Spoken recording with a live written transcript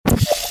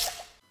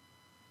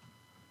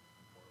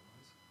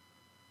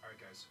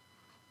guys.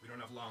 We don't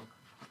have long.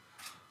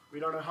 We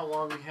don't know how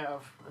long we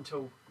have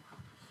until...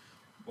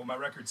 Well, my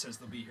record says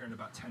they'll be here in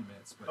about 10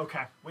 minutes, but...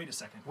 Okay. Wait a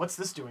second. What's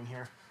this doing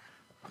here?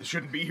 It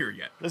shouldn't be here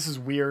yet. This is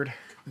weird.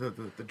 The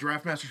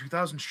Draftmaster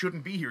 2000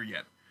 shouldn't be here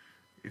yet.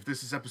 If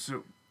this is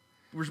episode...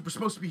 We're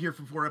supposed to be here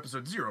for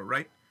episode 0,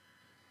 right?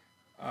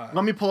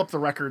 Let me pull up the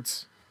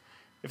records.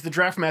 If the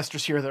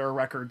Draftmaster's here, there are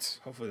records.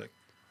 Hopefully the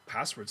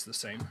password's the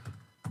same.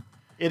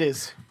 It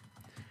is.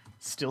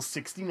 Still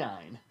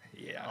 69.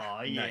 Yeah.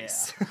 Oh, yeah.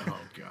 Nice. Oh,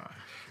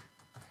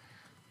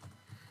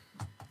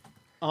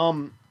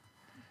 God.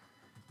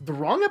 The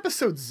wrong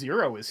episode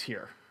 0 is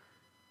here.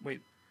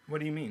 Wait, what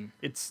do you mean?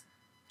 It's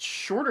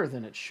shorter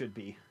than it should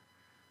be.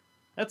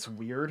 That's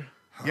weird.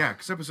 Yeah,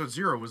 because episode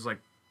 0 was like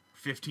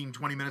 15,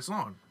 20 minutes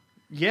long.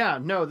 Yeah,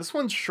 no, this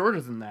one's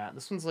shorter than that.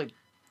 This one's like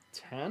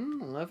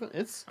 10, 11.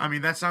 I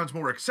mean, that sounds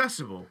more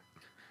accessible,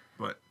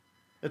 but...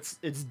 It's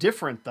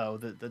different, though.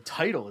 The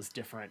title is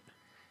different.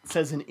 It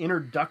says an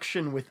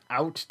introduction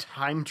without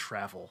time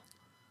travel.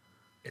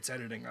 It's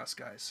editing us,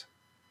 guys.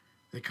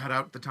 They cut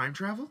out the time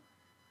travel?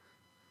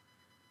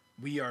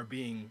 We are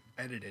being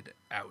edited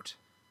out.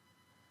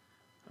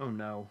 Oh,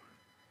 no.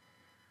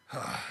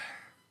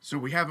 So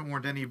we haven't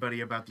warned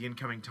anybody about the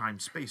incoming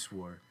time-space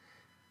war.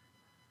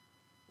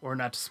 Or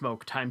not to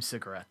smoke time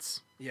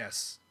cigarettes.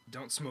 Yes,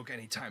 don't smoke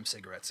any time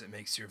cigarettes. It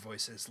makes your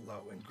voices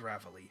low and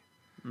gravelly.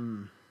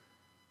 From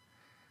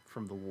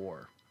the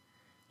war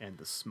and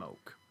the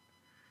smoke.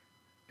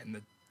 And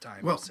the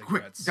time Well,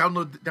 quick, cigarettes.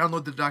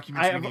 download the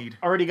documents I we have need.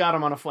 already got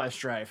them on a flash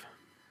drive.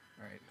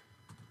 All right.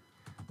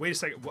 Wait a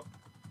second. What?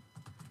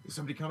 Is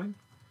somebody coming?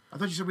 I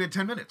thought you said we had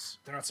 10 minutes.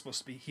 They're not supposed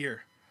to be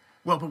here.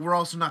 Well, but we're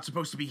also not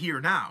supposed to be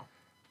here now.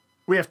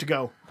 We have to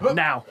go.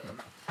 Now.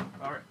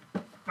 All right.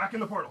 Back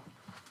in the portal.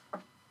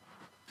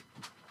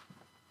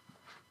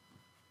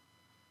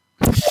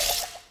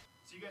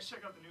 So you guys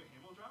check out the new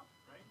Hamel drop,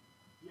 right?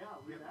 Yeah,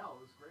 Lead Al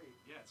was great.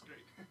 Yeah, it's great.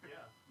 Yeah.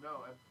 No,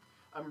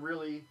 I'm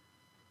really...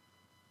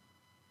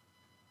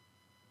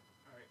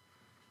 All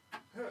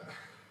right.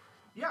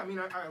 Yeah, I mean,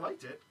 I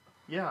liked it.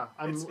 Yeah,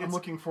 I'm It's-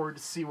 looking forward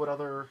to see what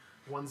other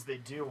ones they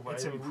do. But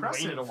It's we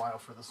impressive. waited a while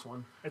for this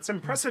one. It's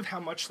impressive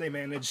how much they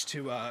managed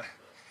to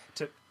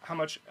how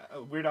much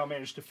Weird Al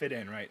managed to fit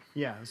in, right?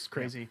 Yeah, it's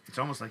crazy. It's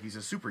almost like he's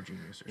a super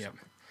genius or Yep.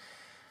 something.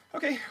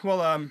 Okay,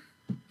 well,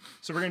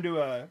 so we're gonna do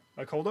a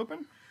cold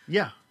open.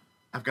 Yeah.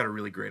 I've got a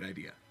really great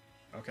idea.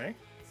 Okay.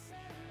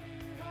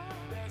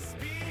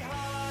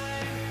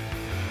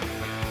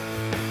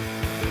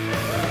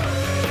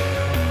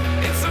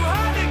 It's so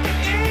hard to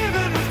get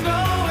even with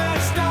nowhere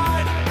to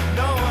start,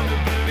 no one to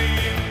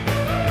believe.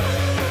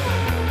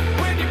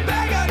 When you're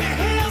back on your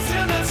heels,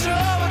 you're not sure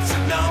what to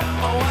know.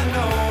 Oh, I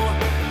know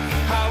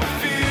how it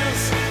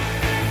feels.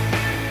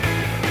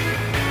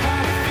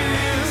 How it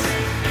feels.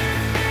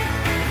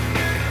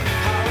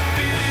 How it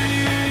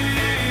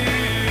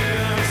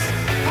feels.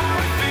 How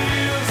it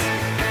feels.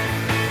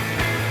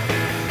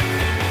 In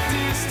the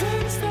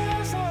distance,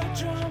 there's a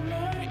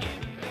drummer in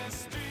the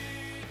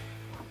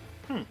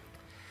street.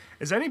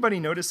 Is anybody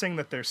noticing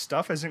that their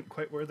stuff isn't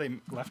quite where they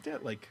left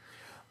it? Like,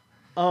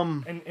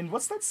 and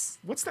what's that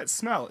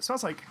smell? It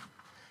smells like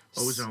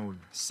Ozone.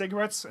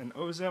 cigarettes and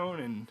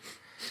ozone and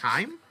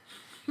Time?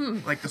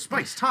 Like the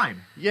spice,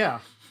 time.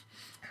 Yeah.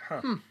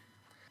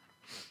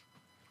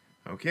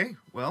 Okay,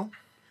 well,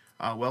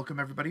 welcome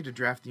everybody to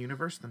Draft the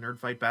Universe, the Nerd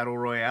Fight Battle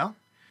Royale.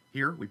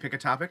 Here, we pick a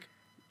topic,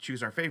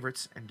 choose our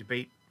favorites, and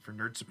debate for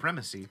nerd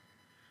supremacy.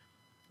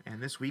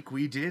 And this week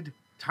we did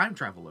time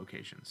travel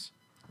locations.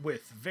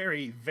 with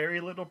very,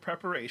 very little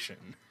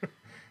preparation.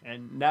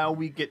 And now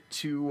we get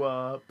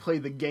to play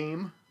the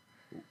game,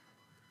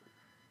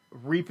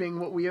 reaping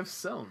what we have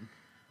sown.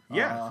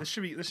 Yeah, this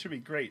should be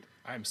great.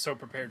 I'm so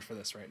prepared for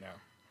this right now.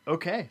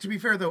 Okay. To be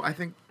fair, though, I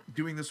think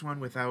doing this one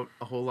without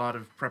a whole lot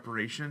of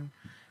preparation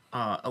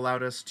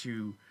allowed us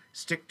to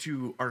stick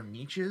to our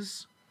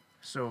niches.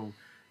 So,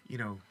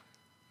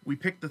 we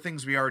picked the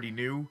things we already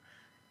knew.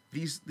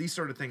 These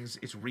sort of things,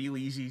 it's real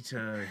easy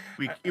to...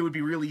 it would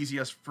be real easy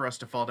for us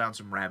to fall down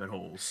some rabbit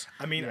holes.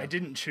 I mean, I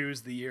didn't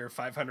choose the year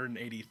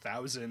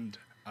 580,000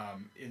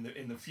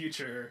 in the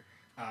future,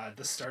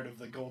 the start of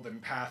the golden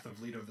path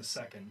of Leto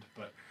II,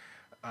 but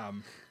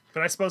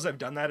I suppose I've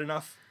done that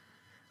enough.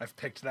 I've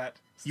picked that.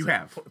 You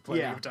have.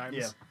 Plenty Yeah, of times.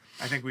 yeah.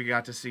 I think we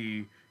got to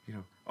see,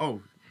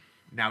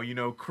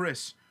 now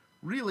Chris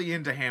really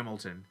into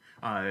Hamilton.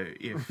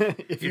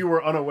 If you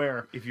were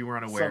unaware. If you were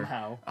unaware.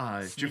 Somehow.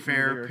 Sneaking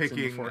Jafar lyrics in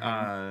picking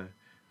beforehand.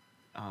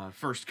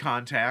 First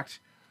Contact.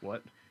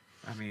 What?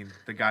 I mean,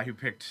 the guy who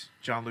picked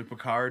Jean-Luc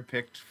Picard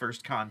picked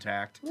First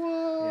Contact. What?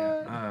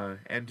 Yeah.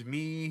 And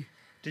me...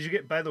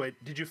 By the way,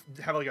 did you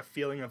have like a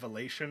feeling of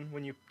elation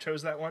when you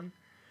chose that one?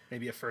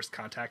 Maybe a first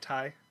contact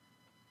high?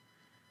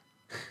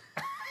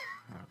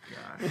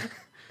 Oh,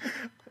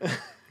 God.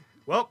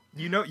 Well,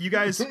 you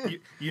guys,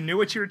 you knew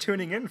what you were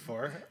tuning in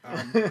for,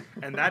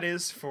 and that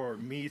is for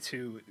me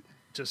to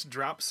just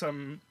drop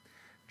some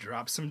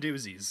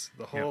doozies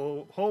the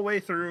whole way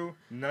through.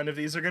 None of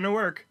these are gonna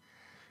work.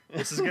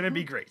 This is gonna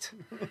be great.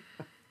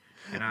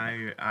 And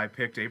I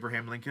picked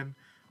Abraham Lincoln.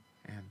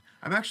 And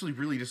I'm actually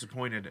really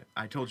disappointed.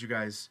 I told you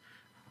guys,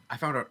 I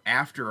found out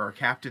after our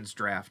captain's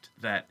draft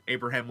that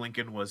Abraham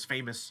Lincoln was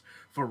famous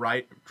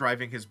for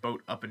driving his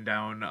boat up and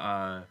down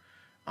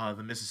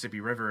the Mississippi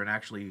River, and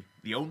actually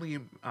the only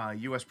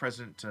U.S.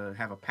 president to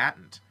have a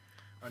patent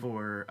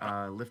for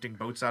lifting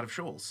boats out of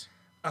shoals.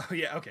 Oh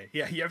yeah, okay,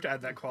 yeah. You have to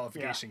add that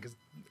qualification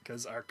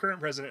because our current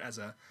president has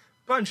a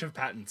bunch of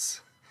patents,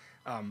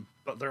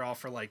 but they're all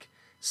for like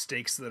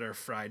steaks that are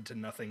fried to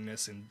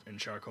nothingness in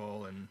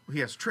charcoal and. He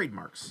has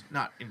trademarks,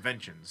 not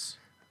inventions.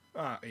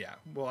 Yeah.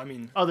 Well, I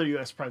mean. Other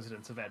U.S.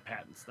 presidents have had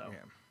patents, though.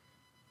 Yeah.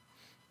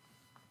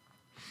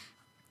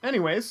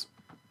 Anyways,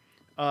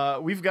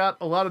 we've got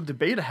a lot of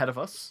debate ahead of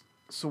us,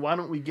 so why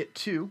don't we get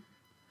to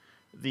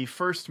the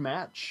first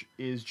match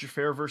is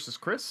Jafar versus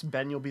Chris.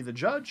 Ben, you'll be the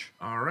judge.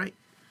 All right.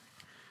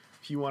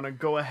 If you want to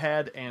go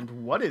ahead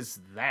and what is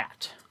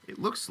that? It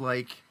looks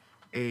like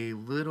a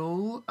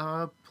little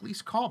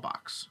police call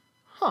box.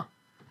 Yeah,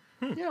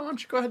 why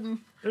don't you go ahead and...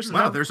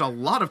 Wow, there's a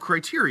lot of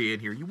criteria in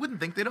here. You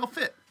wouldn't think they'd all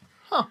fit.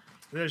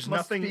 There's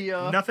Must nothing be,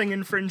 nothing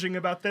infringing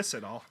about this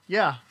at all.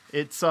 Yeah,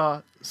 it's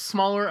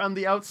smaller on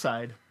the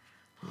outside.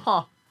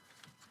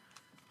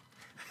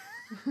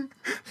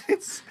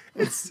 It's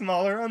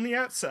smaller on the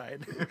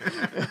outside.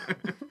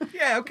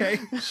 Yeah, okay,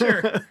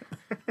 sure.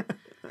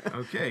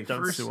 Okay,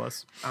 Don't first, sue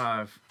us.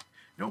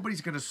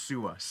 Nobody's gonna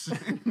sue us.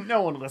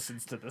 No one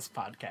listens to this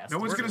podcast. No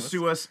one's gonna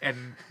sue us,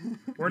 and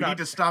we not. need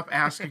to stop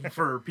asking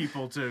for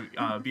people to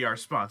be our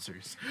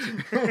sponsors.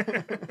 Hold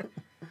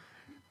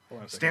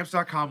on a second.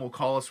 Stamps.com will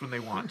call us when they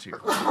want to.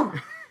 Oh,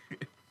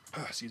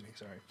 excuse me,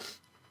 sorry.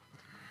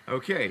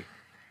 Okay,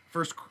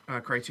 first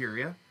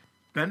criteria.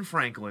 Ben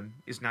Franklin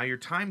is now your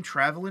time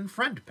traveling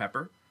friend,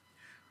 Pepper.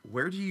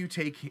 Where do you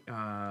take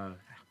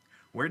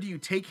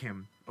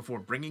him before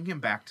bringing him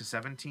back to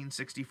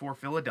 1764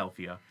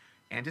 Philadelphia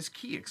and his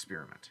key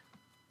experiment?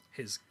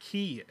 His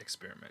key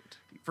experiment.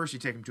 First, you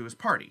take him to his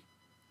party,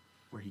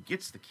 where he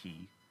gets the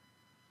key.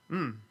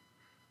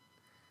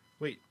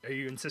 Wait, are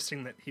you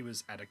insisting that he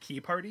was at a key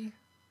party?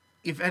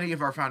 If any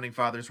of our founding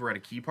fathers were at a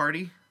key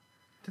party,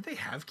 Did they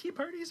have key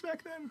parties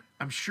back then?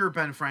 I'm sure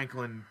Ben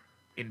Franklin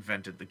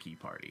invented the key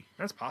party.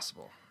 That's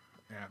possible.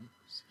 Yeah.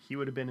 He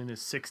would have been in his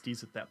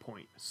 60s at that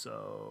point,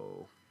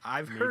 so...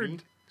 I've Maybe.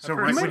 heard. So I've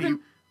right heard Might when have he-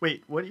 been-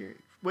 Wait, what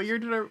year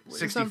did I...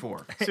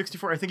 64.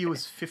 64. I think he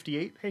was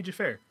 58. Hey,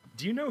 Jafar,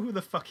 do you know who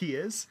the fuck he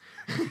is?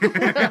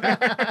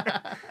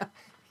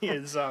 He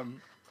is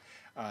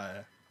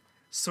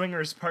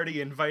swingers party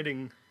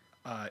inventing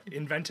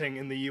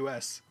in the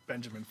U.S.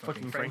 Benjamin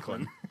fucking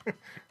Franklin.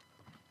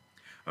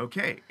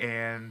 Okay,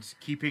 and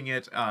keeping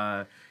it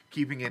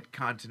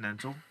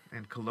continental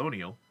and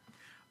colonial.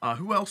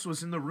 Who else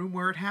was in the room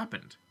where it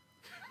happened?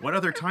 What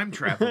other time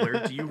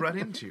traveler do you run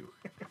into?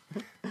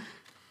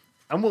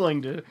 I'm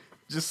willing to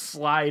just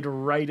slide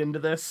right into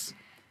this,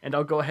 and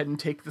I'll go ahead and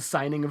take the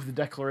signing of the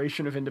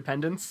Declaration of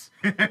Independence.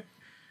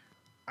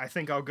 I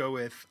think I'll go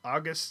with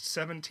August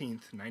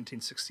 17th,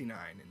 1969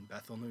 in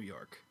Bethel, New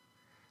York.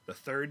 The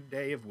third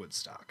day of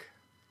Woodstock.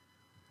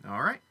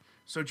 All right.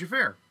 So,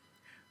 Jafar,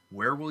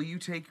 where will you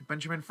take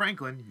Benjamin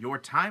Franklin, your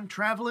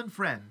time-traveling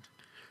friend?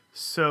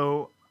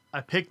 So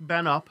I picked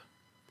Ben up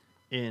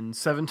in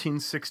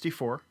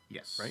 1764.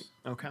 Yes. Right?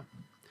 Okay.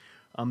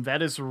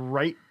 That is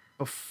right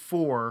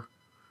before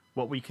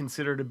what we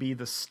consider to be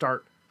the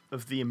start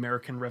of the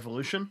American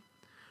Revolution.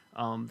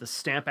 The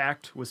Stamp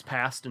Act was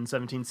passed in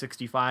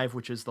 1765,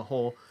 which is the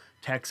whole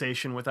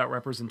taxation without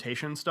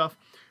representation stuff.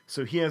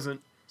 So he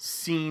hasn't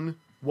seen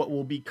what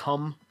will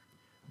become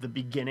the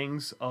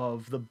beginnings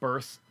of the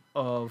birth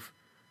of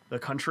the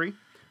country.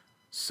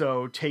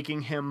 So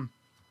taking him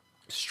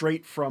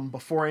straight from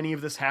before any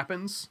of this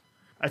happens,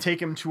 I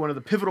take him to one of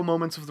the pivotal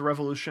moments of the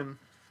revolution.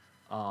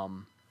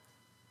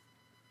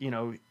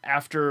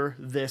 After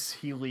this,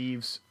 he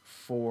leaves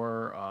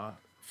for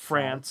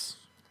France.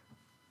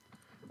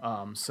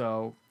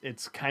 So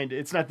it's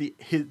not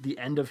the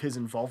end of his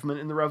involvement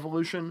in the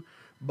revolution,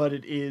 but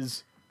it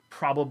is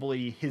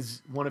probably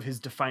one of his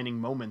defining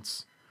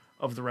moments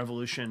of the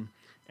revolution,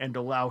 and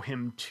allow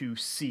him to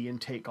see and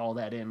take all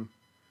that in.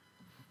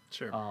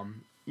 Sure.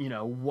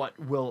 What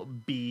will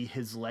be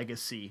his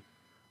legacy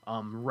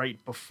right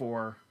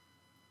before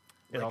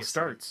it all Legacy.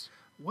 starts.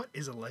 What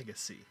is a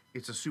legacy?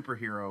 It's a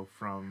superhero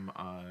from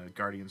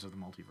Guardians of the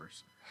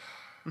Multiverse.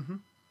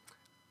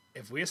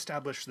 If we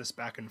establish this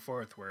back and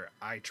forth where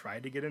I try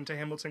to get into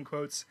Hamilton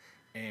quotes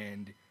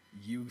and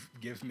you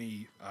give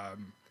me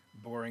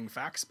boring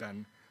facts,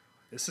 Ben,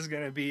 this is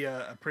going to be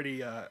a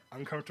pretty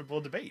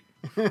uncomfortable debate.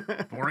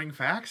 Boring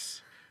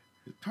facts?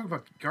 Talk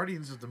about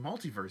Guardians of the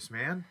Multiverse,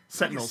 man.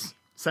 Sentinels of the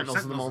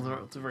Sentinels of the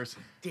Multiverse.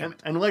 Damn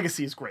it. And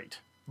Legacy is great,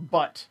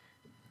 but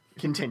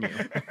continue.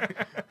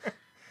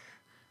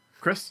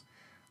 Chris?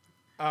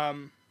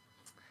 I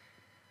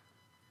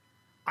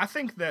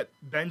think that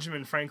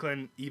Benjamin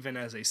Franklin, even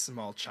as a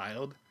small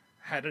child,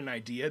 had an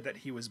idea that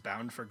he was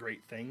bound for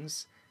great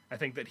things. I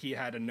think that he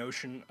had a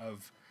notion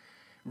of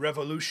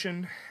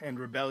revolution and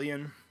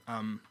rebellion.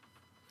 I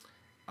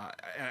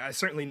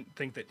certainly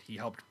think that he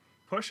helped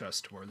push us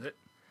toward it.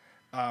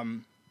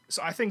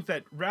 So I think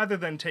that rather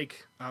than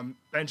take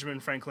Benjamin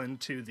Franklin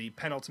to the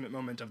penultimate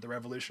moment of the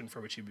revolution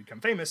for which he would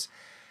become famous,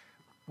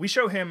 we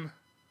show him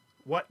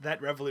what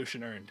that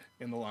revolution earned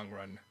in the long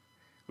run.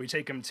 We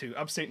take him to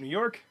upstate New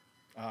York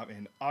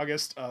in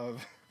August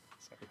of...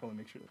 Sorry, hold on,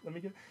 make sure... Let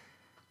me get...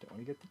 Don't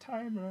want to get the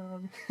time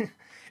wrong.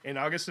 In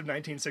August of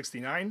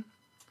 1969.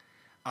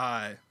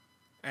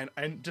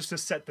 And just to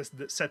set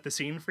the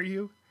scene for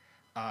you,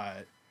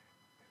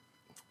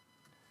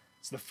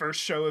 it's the first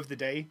show of the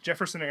day.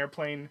 Jefferson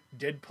Airplane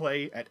did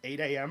play at 8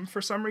 a.m.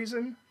 for some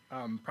reason,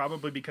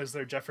 probably because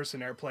they're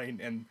Jefferson Airplane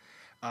and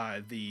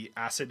the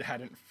acid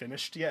hadn't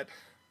finished yet.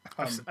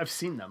 I've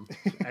seen them,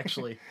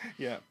 actually.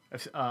 Yeah.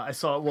 I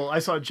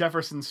saw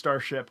Jefferson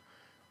Starship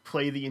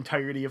play the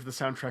entirety of the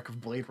soundtrack of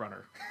Blade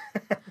Runner.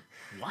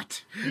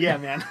 What? Yeah,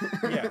 man.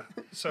 Yeah.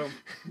 So,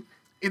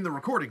 In the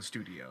recording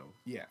studio.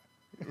 yeah.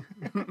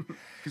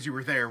 Because you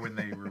were there when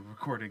they were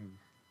recording.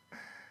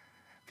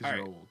 Because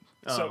you're Alright. old.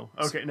 Oh, So-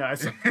 okay. No,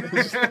 it's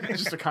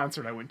just a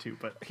concert I went to,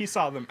 but He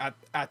saw them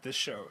at this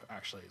show,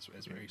 actually,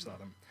 is where he saw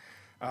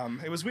them.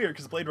 It was weird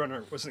because Blade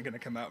Runner wasn't going to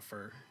come out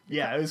for...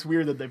 yeah, it was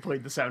weird that they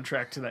played the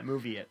soundtrack to that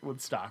movie at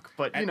Woodstock.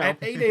 But, you know. At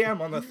 8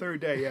 a.m. on the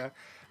third day, yeah.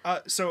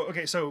 It's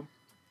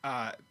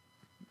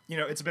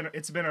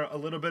been a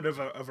little bit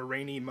of a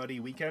rainy, muddy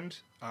weekend.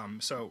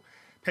 So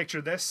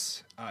picture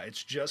this: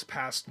 it's just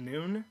past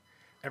noon.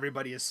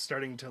 Everybody is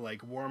starting to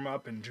like warm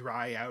up and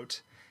dry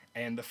out,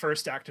 and the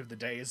first act of the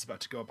day is about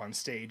to go up on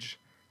stage.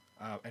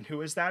 And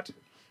who is that?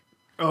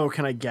 Oh,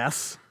 can I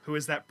guess? Who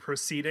is that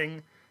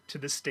proceeding to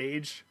the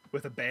stage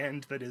with a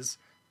band that is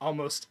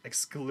almost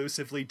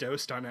exclusively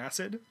dosed on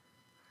acid?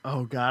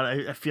 Oh, God,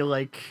 I feel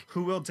like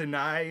Who will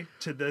deny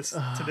to this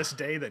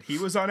day that he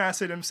was on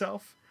acid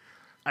himself?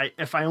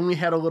 if I only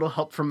had a little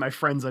help from my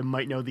friends, I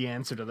might know the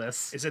answer to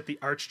this. Is it the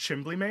Arch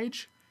Chimbley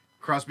Mage?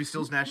 Crosby,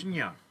 Stills, Nash and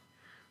Young.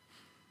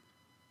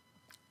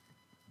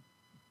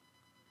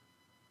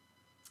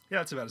 Yeah,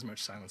 that's about as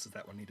much silence as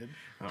that one needed.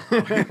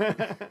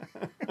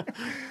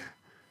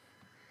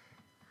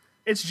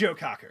 It's Joe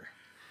Cocker.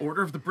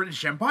 Order of the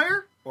British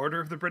Empire? Order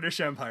of the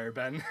British Empire,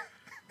 Ben.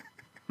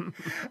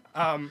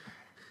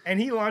 And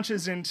he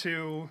launches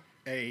into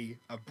a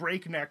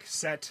breakneck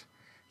set.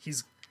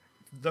 He's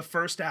the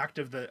first act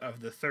of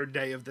the third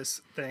day of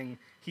this thing.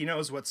 He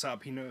knows what's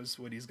up. He knows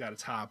what he's got to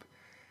top.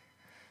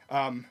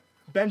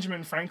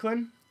 Benjamin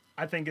Franklin,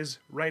 I think, is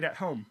right at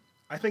home.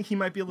 I think he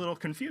might be a little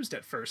confused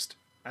at first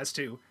as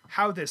to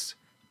how this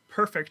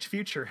perfect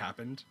future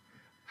happened.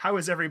 How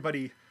is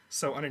everybody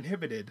so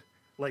uninhibited,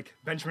 like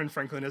Benjamin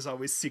Franklin has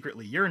always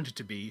secretly yearned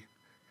to be?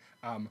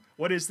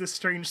 What is this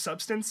strange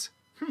substance?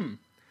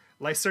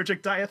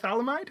 Lysergic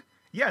diethylamide?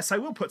 Yes, I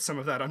will put some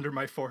of that under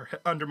my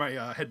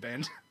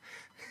headband.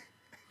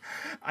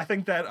 I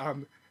think that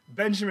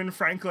Benjamin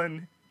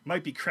Franklin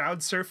might be crowd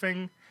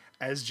surfing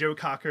as Joe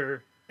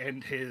Cocker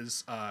and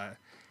his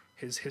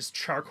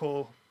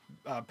charcoal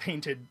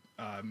painted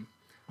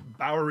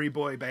Bowery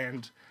Boy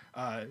band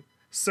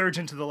surge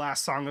into the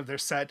last song of their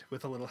set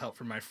with a little help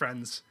from my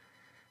friends.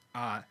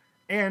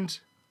 And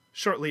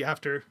shortly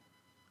after,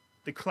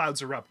 the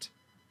clouds erupt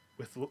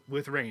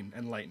with rain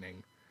and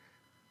lightning.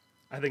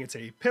 I think it's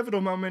a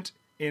pivotal moment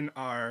in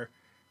our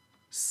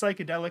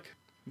psychedelic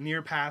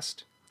near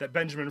past that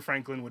Benjamin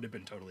Franklin would have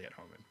been totally at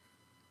home in.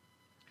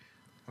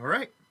 All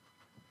right.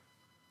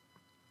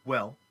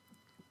 Well,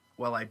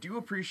 while I do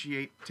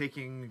appreciate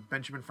taking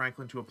Benjamin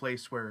Franklin to a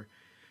place where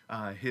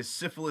his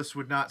syphilis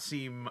would not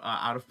seem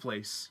out of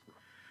place,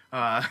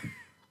 and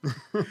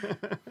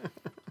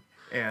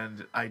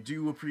I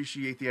do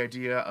appreciate the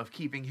idea of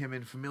keeping him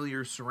in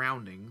familiar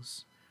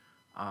surroundings,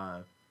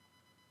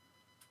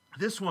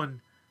 this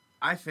one,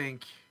 I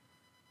think,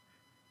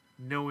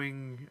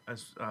 knowing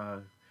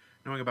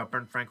about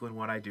Ben Franklin,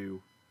 what I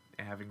do,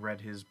 and having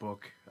read his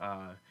book,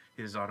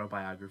 his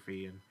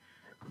autobiography, and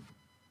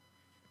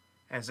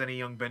as any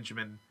young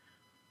Benjamin,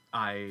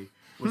 I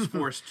was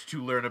forced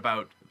to learn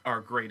about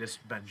our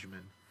greatest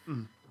Benjamin.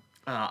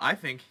 I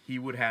think he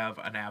would have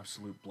an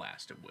absolute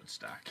blast at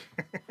Woodstock.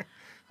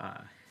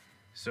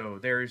 So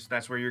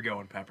that's where you're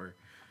going, Pepper.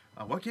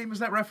 What game is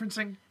that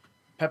referencing?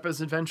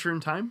 Peppa's Adventures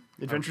in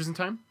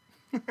Time?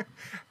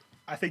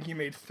 I think you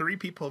made 3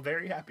 people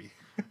very happy.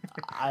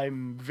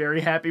 I'm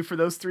very happy for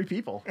those 3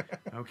 people.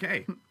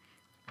 Okay.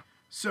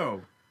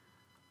 So,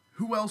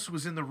 who else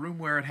was in the room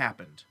where it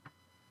happened?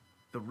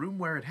 The room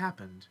where it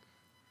happened.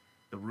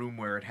 The room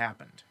where it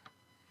happened.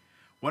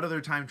 What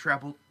other time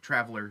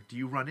traveler do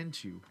you run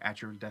into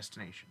at your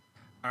destination?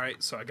 All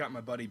right, so I got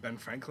my buddy Ben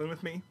Franklin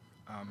with me.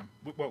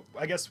 Well,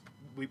 I guess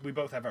we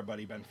both have our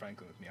buddy Ben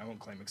Franklin with me. I won't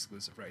claim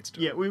exclusive rights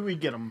to Yeah, him. we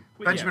get them.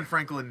 Benjamin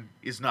Franklin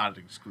is not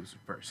an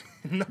exclusive person.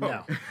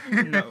 No.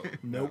 No.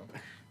 Nope.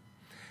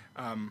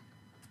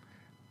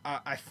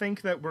 I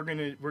think that we're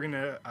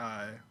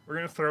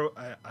gonna throw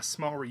a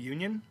small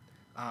reunion.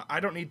 I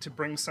don't need to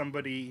bring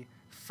somebody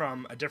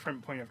from a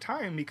different point of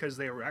time because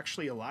they were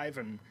actually alive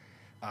and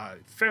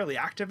fairly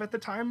active at the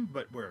time,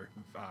 but were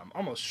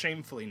almost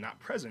shamefully not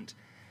present.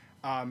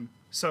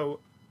 So,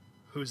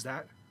 who's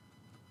that?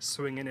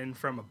 Swinging in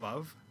from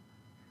above?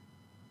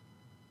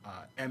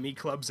 Emmy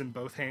clubs in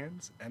both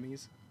hands.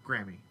 Emmys?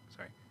 Grammy.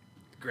 Sorry.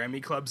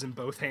 Grammy clubs in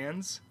both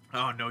hands.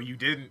 Oh, no, you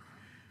didn't.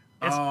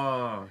 It's-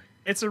 Oh.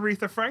 It's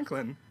Aretha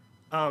Franklin.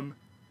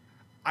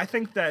 I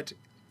think that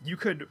you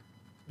could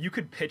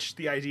pitch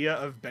the idea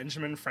of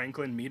Benjamin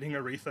Franklin meeting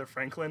Aretha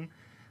Franklin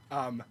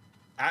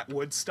at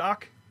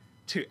Woodstock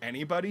to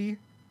anybody,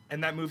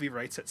 and that movie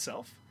writes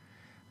itself.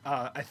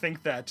 I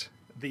think that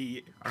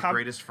Our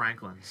greatest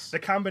Franklins. the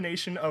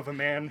combination of a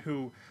man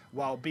who,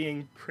 while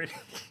being pretty...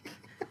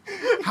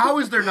 How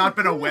has there not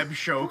been a web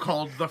show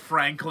called The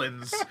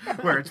Franklins,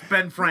 where it's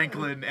Ben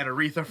Franklin and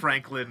Aretha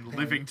Franklin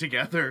living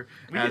together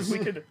as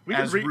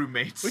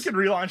roommates? We could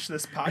relaunch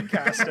this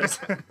podcast as...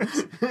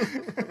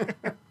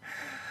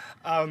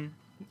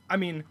 I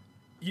mean,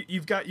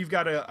 you've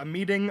got a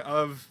meeting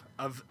of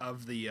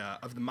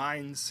the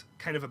minds,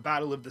 kind of a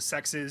battle of the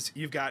sexes.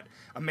 You've got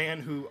a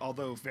man who,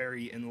 although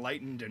very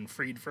enlightened and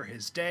freed for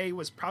his day,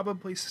 was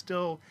probably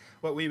still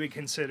what we would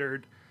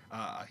consider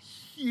a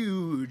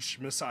huge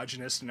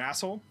misogynist and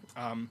asshole.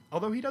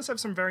 Although he does have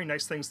some very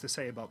nice things to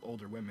say about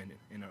older women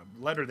in a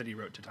letter that he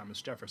wrote to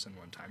Thomas Jefferson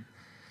one time.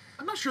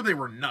 I'm not sure they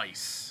were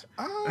nice.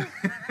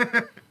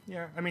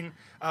 Yeah, I mean,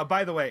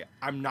 by the way,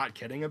 I'm not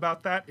kidding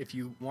about that. If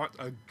you want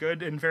a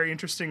good and very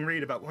interesting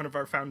read about one of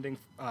our founding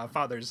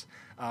fathers,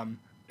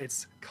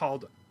 it's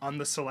called On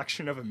the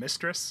Selection of a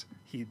Mistress.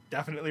 He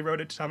definitely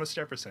wrote it to Thomas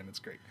Jefferson. It's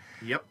great.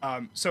 Yep.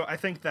 So I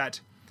think that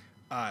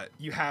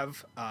you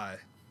have,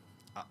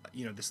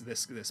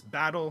 this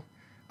battle.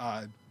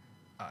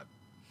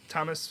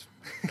 Thomas,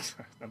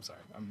 I'm sorry,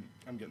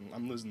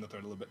 I'm losing the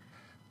thread a little bit.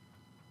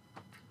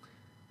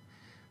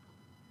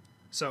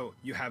 So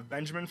you have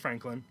Benjamin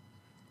Franklin,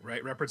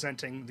 right,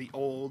 representing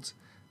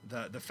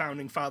the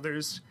founding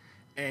fathers,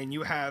 and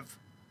you have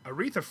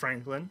Aretha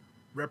Franklin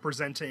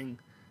representing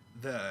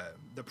the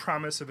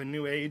promise of a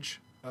new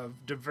age of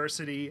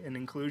diversity and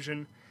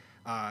inclusion.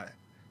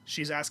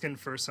 She's asking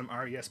for some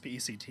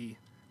RESPECT.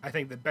 I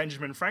think that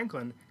Benjamin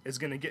Franklin is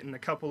going to get in a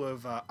couple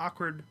of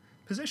awkward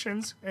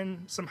positions,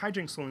 and some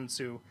hijinks will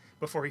ensue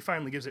before he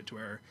finally gives it to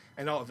her.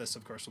 And all of this,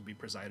 of course, will be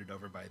presided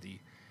over by the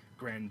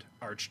Grand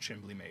Arch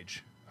Chimbley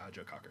Mage,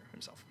 Joe Cocker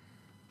himself.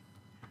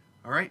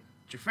 All right,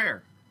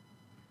 Jafar.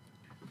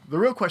 The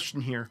real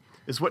question here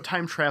is what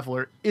time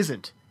traveler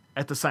isn't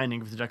at the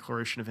signing of the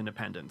Declaration of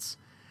Independence?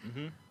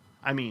 Mm-hmm.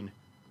 I mean,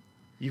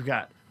 you've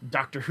got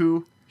Doctor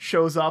Who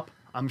shows up,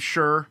 I'm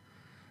sure.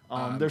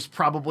 There's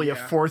probably a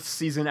fourth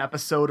season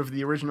episode of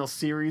the original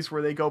series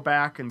where they go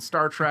back, and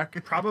Star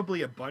Trek.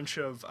 Probably a bunch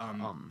of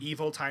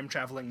evil time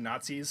traveling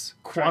Nazis.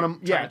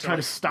 Trying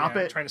to stop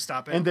it. Trying to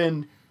stop it. And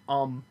then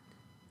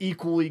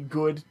equally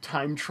good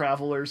time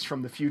travelers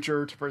from the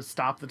future to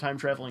stop the time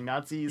traveling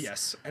Nazis.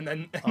 Yes, and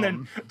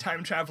then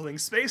time traveling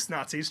space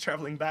Nazis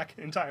traveling back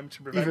in time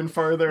to prevent even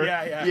further.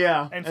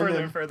 Yeah, and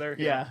further and further.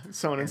 Yeah,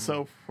 so on and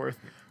so forth.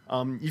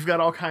 You've got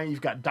all kinds.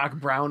 You've got Doc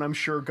Brown, I'm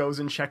sure, goes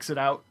and checks it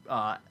out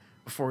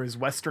before his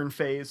Western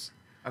phase.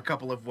 A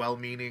couple of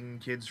well-meaning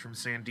kids from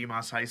San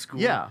Dimas High School.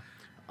 Yeah,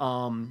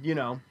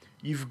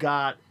 you've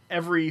got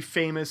every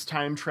famous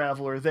time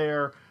traveler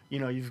there.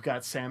 You've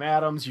got Sam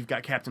Adams, you've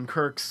got Captain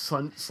Kirk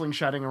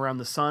slingshotting around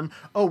the sun.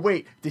 Oh,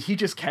 wait, did he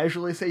just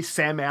casually say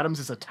Sam Adams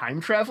is a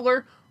time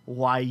traveler?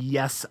 Why,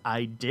 yes,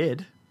 I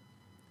did.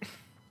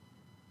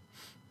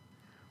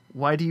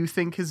 Why do you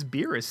think his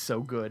beer is so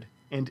good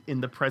and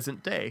in the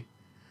present day?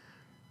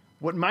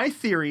 What my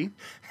theory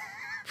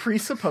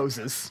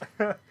presupposes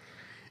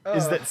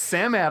is that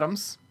Sam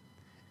Adams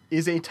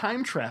is a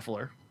time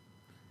traveler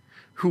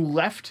who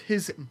left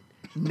his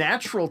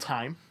natural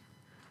time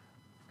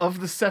of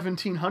the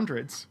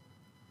 1700s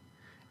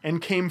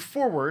and came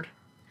forward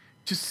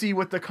to see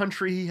what the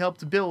country he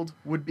helped build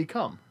would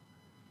become.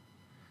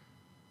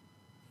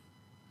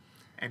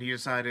 And he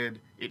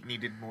decided it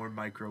needed more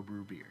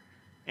microbrew beer.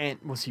 And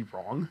was he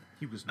wrong?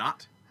 He was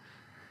not.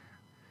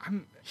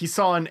 He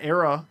saw an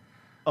era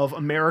of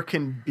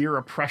American beer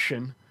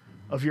oppression,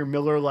 of your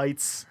Miller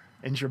Lights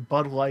and your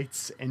Bud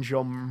Lights and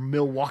your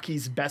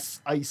Milwaukee's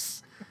Best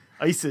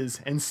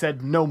Ices, and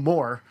said, no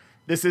more.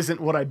 This isn't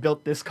what I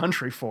built this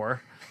country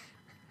for.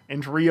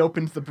 And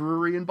reopened the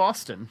brewery in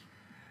Boston.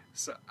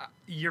 So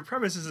your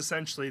premise is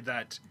essentially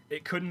that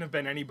it couldn't have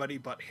been anybody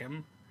but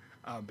him,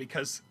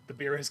 because the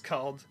beer is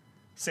called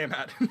Sam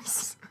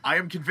Adams. I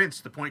am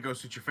convinced the point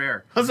goes to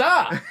Jafar.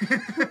 Huzzah!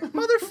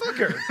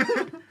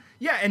 Motherfucker!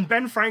 Yeah, and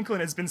Ben Franklin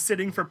has been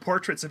sitting for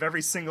portraits of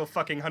every single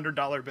fucking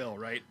 $100 bill,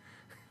 right?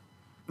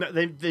 No,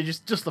 they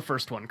just the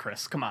first one,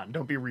 Chris. Come on,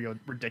 don't be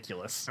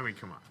ridiculous. I mean,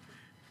 come on.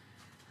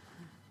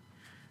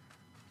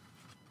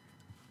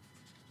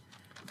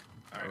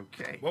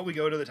 Okay. Well, we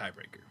go to the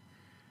tiebreaker.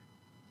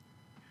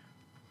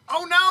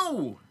 Oh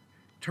no!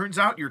 Turns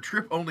out your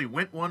trip only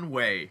went one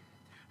way.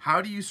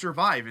 How do you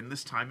survive in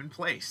this time and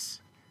place?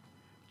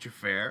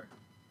 Jafar?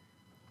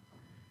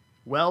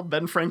 Well,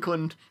 Ben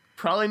Franklin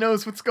probably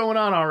knows what's going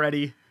on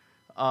already.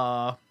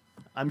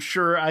 I'm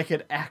sure I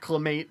could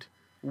acclimate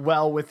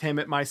well with him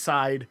at my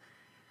side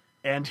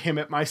and him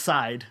at my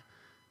side,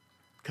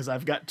 because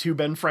I've got two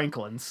Ben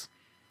Franklins.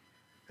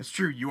 That's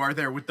true. You are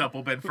there with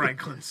double Ben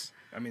Franklins.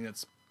 I mean,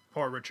 it's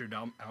Poor Richard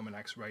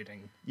Almanac's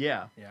writing.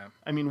 Yeah. Yeah.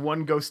 I mean,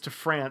 one goes to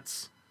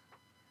France,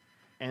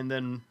 and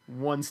then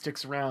one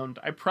sticks around.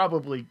 I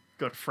probably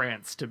go to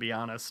France, to be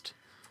honest.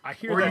 I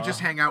hear Or that. you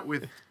just hang out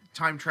with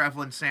time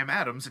traveling Sam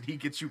Adams and he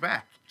gets you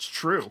back. It's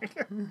true.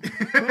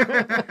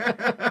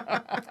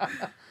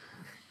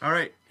 All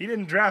right, He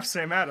didn't draft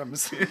Sam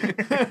Adams.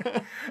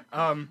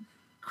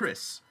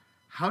 Chris,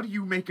 how do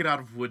you make it out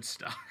of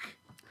Woodstock?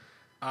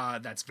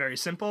 That's very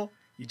simple.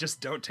 You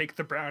just don't take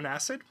the brown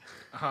acid.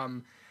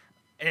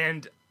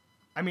 And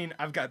I mean,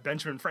 I've got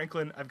Benjamin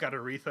Franklin, I've got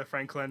Aretha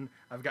Franklin,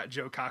 I've got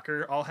Joe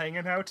Cocker all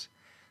hanging out.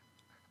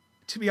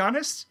 To be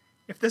honest,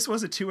 if this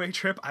was a two-way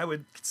trip, I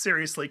would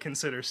seriously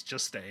consider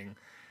just staying.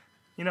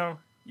 You know,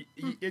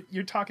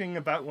 you're talking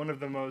about one of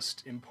the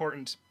most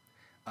important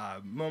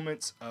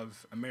moments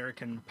of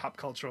American pop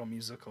cultural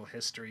musical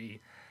history.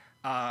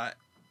 You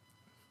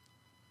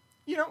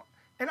know,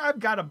 and I've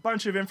got a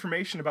bunch of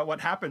information about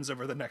what happens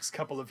over the next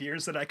couple of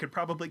years that I could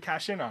probably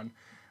cash in on.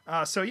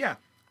 So yeah,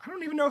 I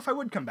don't even know if I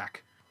would come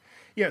back.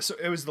 Yeah, so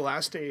it was the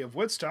last day of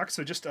Woodstock,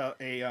 so just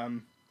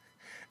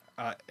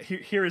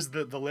here is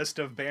the list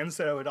of bands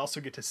that I would also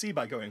get to see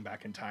by going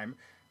back in time.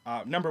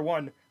 Number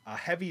 1, a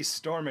heavy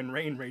storm and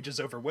rain rages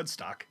over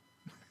Woodstock.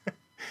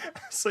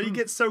 So you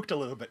get soaked a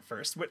little bit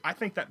first. But I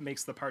think that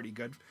makes the party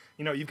good.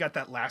 You know, you've got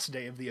that last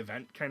day of the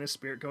event kind of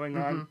spirit going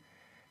on.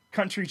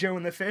 Country Joe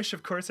and the Fish,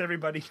 of course,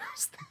 everybody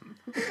knows them.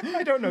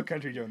 I don't know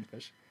Country Joe and the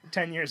Fish.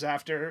 10 years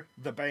after,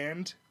 the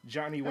band,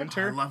 Johnny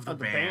Winter. I love the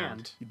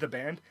band. The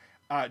band.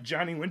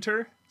 Johnny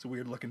Winter, it's a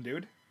weird-looking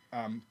dude.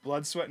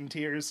 Blood, Sweat, and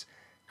Tears.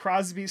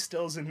 Crosby,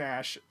 Stills, and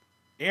Nash,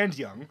 and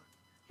Young.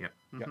 Yep.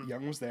 Yeah,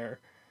 Young was there.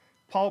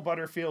 Paul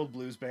Butterfield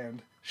Blues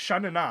Band.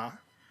 Sha-na-na.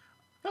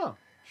 Oh,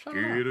 shut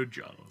up. Get a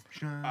job.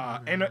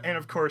 And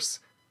of course,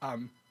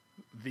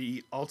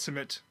 the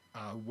ultimate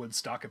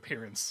Woodstock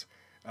appearance,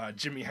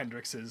 Jimi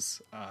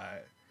Hendrix's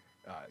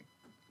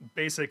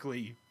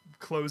basically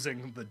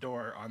closing the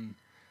door on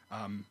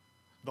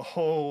the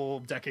whole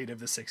decade of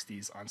the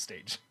 60s on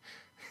stage.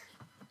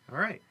 All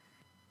right.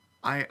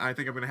 I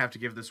think I'm going to have to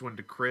give this one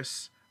to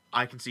Chris.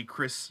 I can see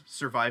Chris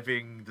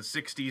surviving the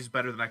 60s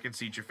better than I can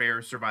see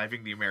Jafar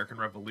surviving the American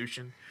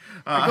Revolution.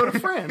 I go to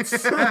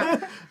France.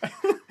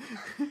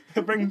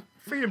 He'll bring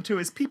freedom to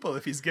his people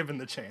if he's given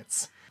the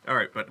chance. All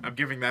right, but I'm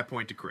giving that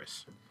point to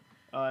Chris.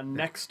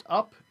 Next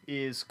up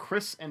is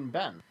Chris and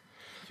Ben.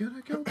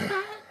 Gonna go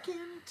back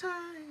in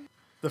time.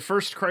 The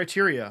first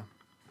criteria.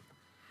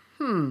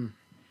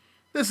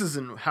 This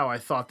isn't how I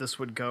thought this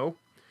would go.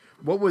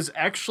 What was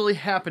actually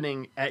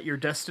happening at your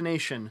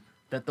destination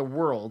that the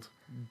world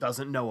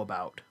doesn't know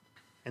about?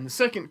 And the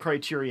second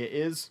criteria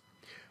is,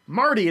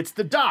 Marty, it's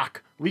the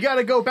Doc. We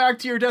gotta go back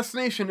to your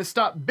destination to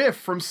stop Biff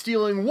from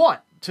stealing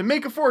what? To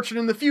make a fortune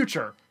in the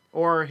future.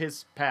 Or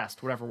his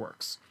past, whatever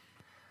works.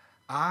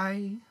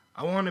 I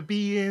want to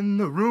be in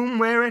the room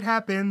where it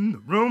happened, the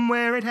room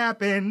where it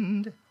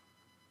happened.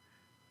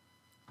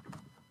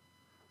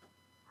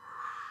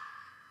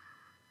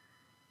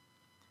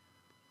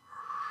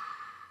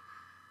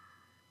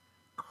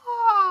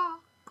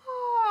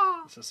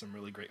 This is some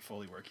really great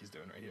Foley work he's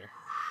doing right here.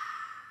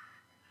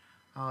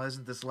 Oh,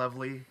 isn't this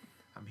lovely?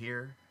 I'm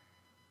here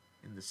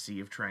in the Sea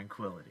of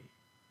Tranquility.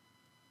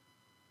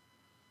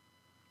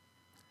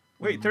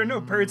 Wait, there are no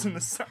birds in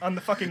on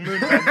the fucking moon.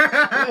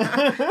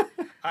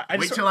 I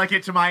Wait till I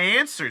get to my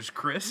answers,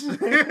 Chris.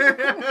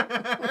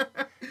 There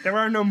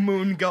are no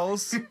moon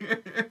gulls.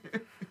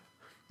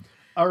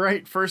 All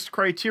right, first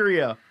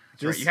criteria.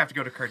 That's right, you have to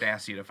go to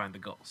Cardassia to find the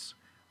gulls.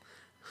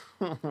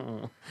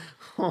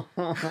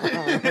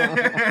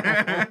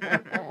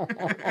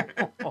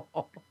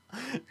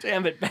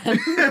 Damn it, Ben.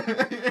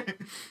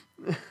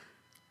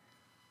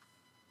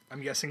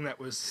 I'm guessing that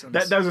was some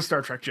That was a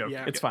Star Trek joke.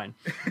 Yeah. It's fine.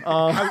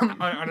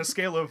 on a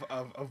scale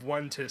of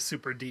 1 to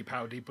super deep.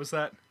 How deep was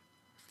that?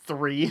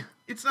 3,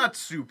 It's not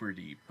super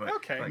deep, but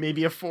Okay. like,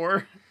 maybe a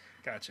 4.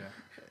 Gotcha.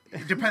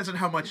 it depends on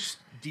how much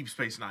Deep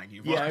Space Nine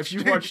you've watched. Yeah, if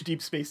you watch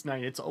Deep Space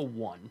Nine, it's a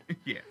 1.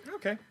 Yeah.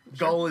 Okay.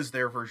 Gull is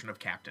their version of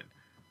Captain.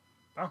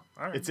 Oh, all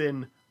right. It's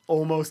in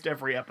almost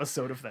every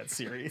episode of that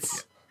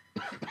series.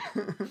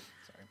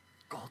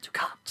 Gul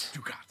Dukat.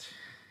 Dukat.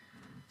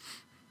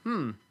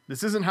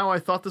 This isn't how I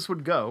thought this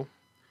would go.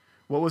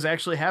 What was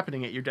actually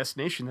happening at your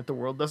destination that the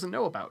world doesn't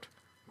know about?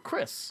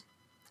 Chris.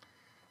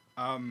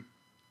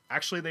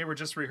 Actually, they were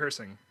just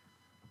rehearsing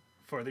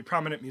for the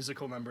prominent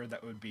musical number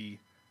that would be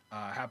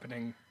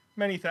happening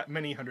many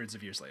hundreds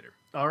of years later.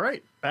 All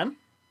right, Ben.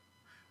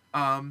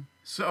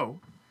 So,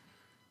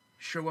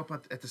 show up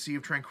at the Sea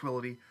of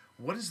Tranquility.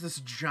 What is this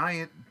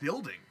giant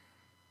building?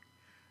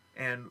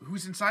 And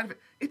who's inside of it?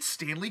 It's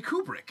Stanley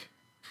Kubrick.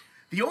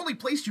 The only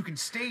place you can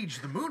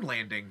stage the moon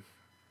landing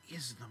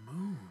is the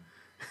moon.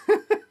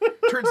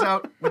 Turns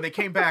out, when they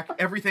came back,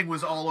 everything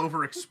was all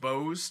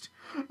overexposed.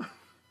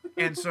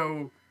 And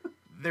so,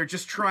 they're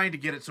just trying to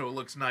get it so it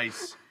looks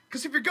nice.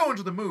 Because if you're going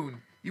to the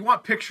moon, you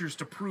want pictures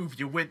to prove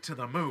you went to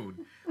the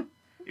moon.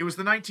 It was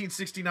the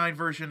 1969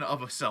 version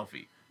of a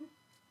selfie.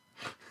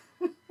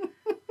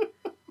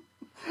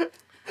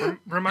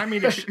 Remind me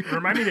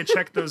to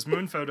check those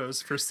moon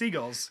photos for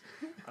seagulls.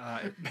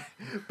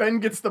 Ben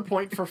gets the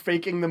point for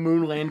faking the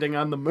moon landing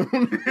on the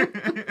moon.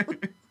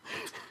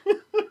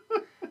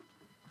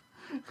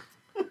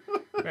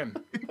 Man,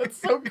 That's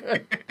so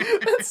good.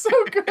 That's so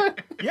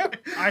good. yep,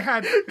 I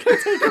had. I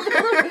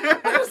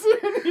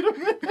need a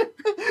minute.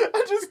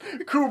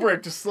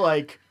 Kubrick just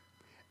like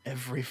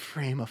every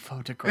frame a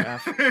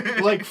photograph,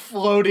 like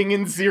floating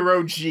in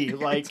 0G,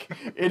 like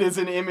it is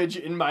an image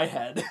in my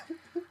head.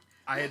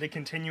 I had a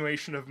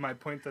continuation of my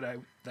point that I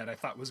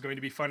thought was going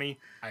to be funny.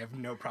 I have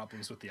no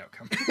problems with the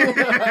outcome.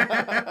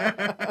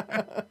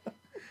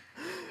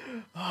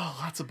 Oh,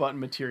 lots of button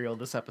material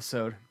this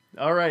episode.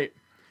 All right,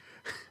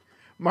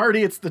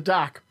 Marty, it's the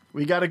doc.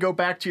 We got to go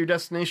back to your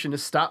destination to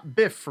stop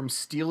Biff from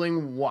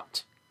stealing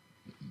what?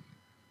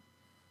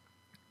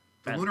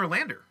 The lunar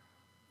lander.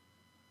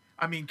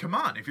 I mean, come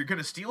on. If you're going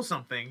to steal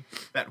something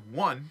that,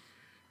 one,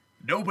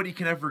 nobody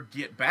can ever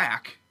get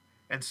back,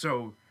 and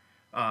so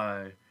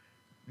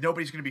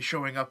nobody's going to be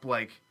showing up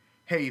like,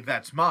 hey,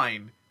 that's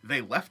mine,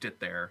 they left it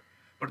there,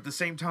 but at the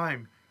same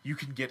time, you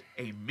can get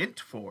a mint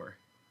for.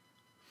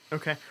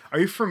 Okay. Are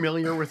you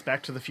familiar with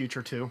Back to the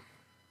Future 2?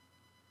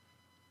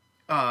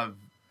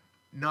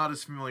 Not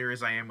as familiar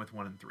as I am with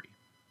 1 and 3.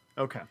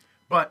 Okay.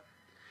 But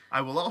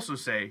I will also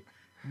say,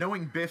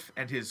 knowing Biff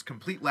and his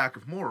complete lack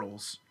of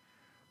morals,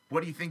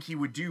 what do you think he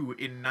would do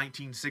in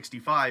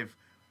 1965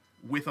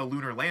 with a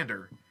lunar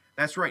lander?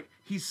 That's right,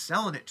 he's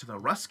selling it to the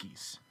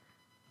Ruskies.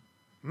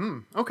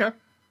 Okay.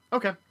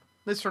 Okay.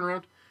 Let's turn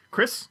around.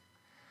 Chris?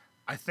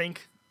 I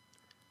think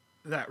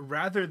that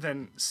rather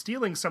than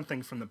stealing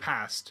something from the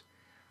past,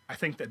 I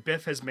think that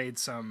Biff has made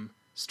some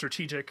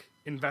strategic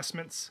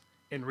investments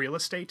in real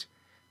estate,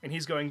 and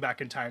he's going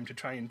back in time to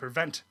try and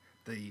prevent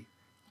the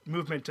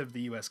movement of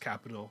the U.S.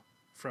 Capitol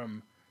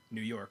from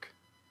New York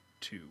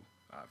to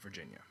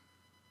Virginia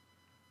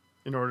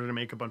In order to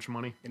make a bunch of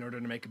money in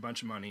order to make a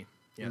bunch of money.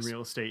 Yes. in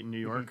real estate in New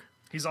York.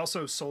 He's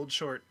also sold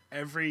short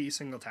every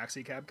single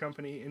taxi cab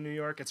company in New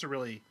York. It's a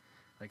really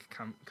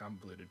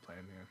convoluted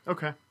plan. Yeah.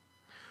 Okay.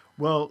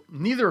 Well,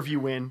 neither of you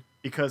win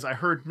because I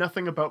heard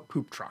nothing about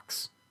poop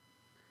trucks.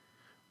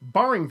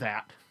 Barring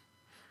that,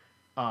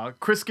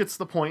 Chris gets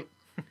the point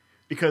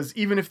because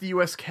even if the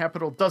U.S.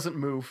 Capitol doesn't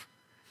move,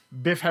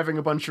 Biff having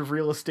a bunch of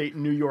real estate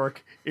in New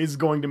York is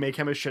going to make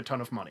him a shit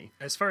ton of money.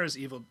 As far as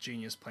evil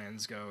genius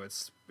plans go,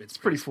 it's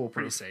Pretty foolproof.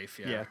 pretty safe.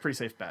 Yeah, pretty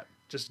safe bet.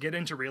 Just get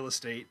into real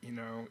estate,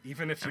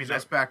 even if I mean,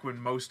 that's back when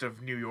most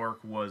of New York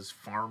was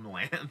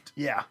farmland.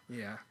 Yeah.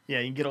 yeah. Yeah,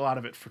 you can get a lot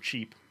of it for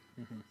cheap.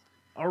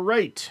 All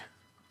right.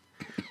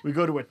 We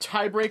go to a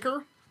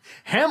tiebreaker.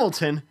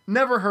 Hamilton,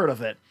 never heard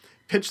of it.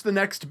 Pitch the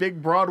next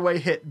big Broadway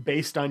hit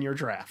based on your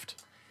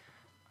draft.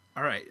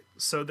 All right.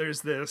 So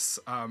there's this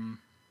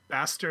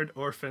bastard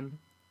orphan,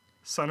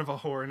 son of a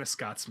whore and a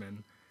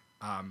Scotsman.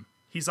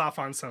 He's off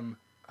on some,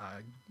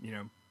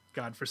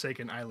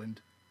 godforsaken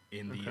island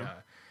in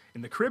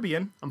the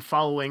Caribbean. I'm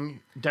following.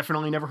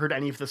 Definitely never heard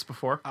any of this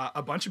before.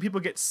 A bunch of people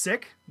get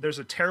sick. There's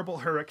a terrible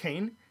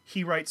hurricane.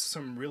 He writes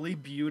some really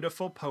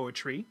beautiful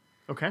poetry,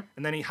 Okay.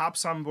 and then he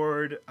hops on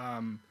board.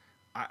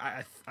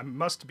 I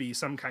must be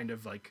some kind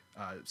of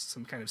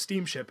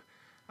steamship.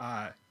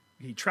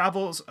 He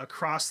travels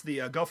across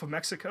the Gulf of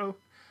Mexico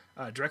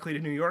directly to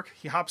New York.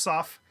 He hops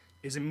off,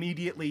 is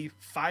immediately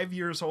 5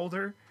 years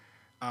older,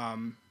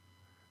 and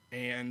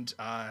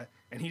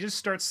he just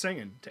starts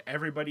singing to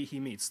everybody he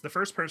meets. The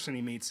first person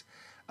he meets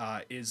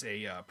is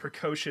a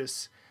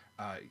precocious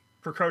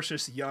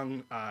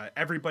young.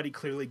 Everybody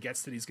clearly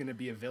gets that he's going to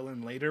be a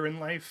villain later in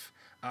life.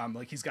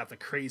 He's got the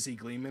crazy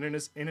gleaming in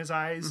his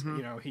eyes.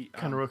 Mm-hmm. He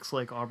Kind of looks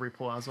like Aubrey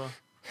Plaza.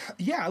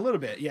 yeah, a little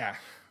bit. Yeah,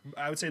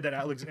 I would say that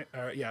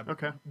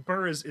Okay.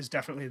 Burr is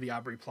definitely the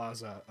Aubrey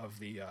Plaza of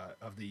the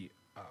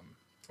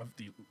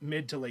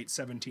mid to late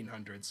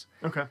 1700s.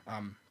 Okay.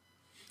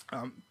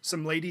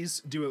 Some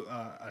ladies do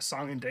a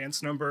song and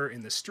dance number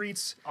in the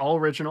streets. All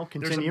original.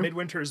 There's Continue. a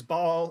midwinter's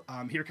ball.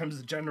 Here comes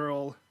the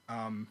general.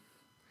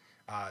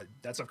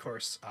 That's of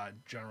course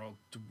General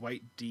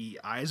Dwight D.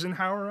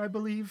 Eisenhower, I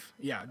believe.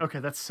 Yeah. Okay,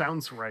 that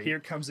sounds right. Here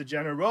comes the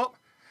general,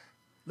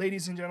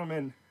 ladies and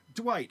gentlemen,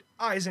 Dwight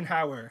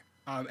Eisenhower.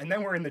 And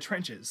then we're in the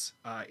trenches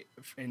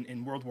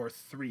in World War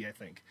III, I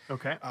think.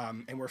 Okay.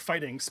 And we're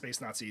fighting space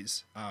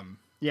Nazis.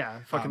 Yeah,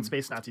 fucking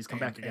space Nazis come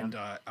back again.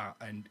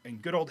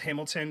 And good old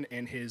Hamilton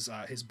and his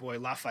boy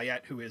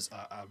Lafayette, who is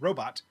a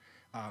robot.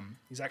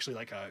 He's actually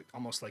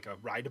almost like a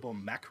rideable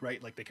mech,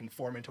 right? Like they can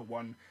form into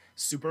one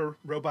super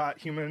robot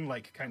human,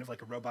 kind of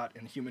like a robot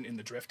and human in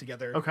the drift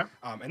together. Okay.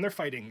 And they're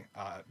fighting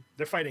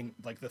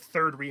like the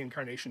third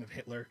reincarnation of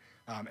Hitler.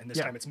 And this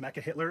time it's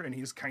Mecha Hitler, and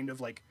he's kind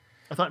of like.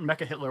 I thought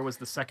Mecha Hitler was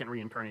the second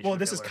reincarnation. Well, of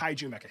this Hitler. is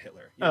Kaiju Mecha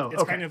Hitler. Oh,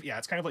 it's okay.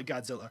 it's kind of like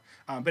Godzilla.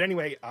 But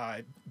anyway,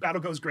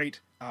 battle goes great.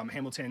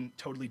 Hamilton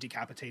totally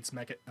decapitates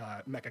Mecha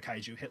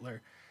Kaiju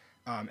Hitler,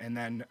 and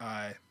then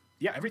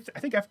everything. I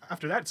think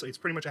after that, it's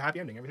pretty much a happy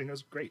ending. Everything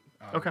goes great.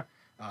 Okay.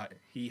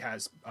 He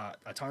has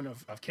a ton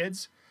of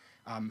kids.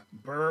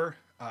 Burr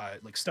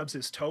like stubs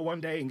his toe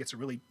one day and gets a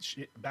really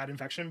bad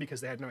infection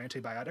because they had no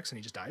antibiotics and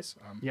he just dies.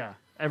 Yeah,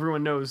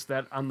 everyone knows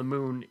that on the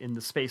moon in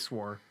the space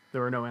war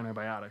there are no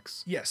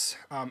antibiotics. Yes,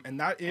 and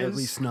that is At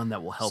least none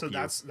that will help so you.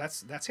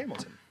 that's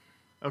Hamilton.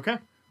 Okay.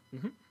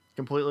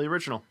 Completely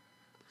original.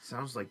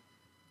 Sounds like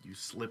you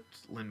slipped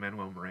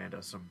Lin-Manuel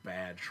Miranda some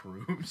bad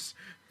shrooms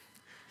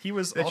He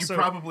was that also you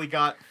probably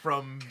got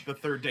from the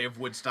third day of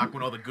Woodstock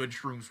when all the good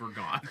shrooms were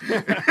gone.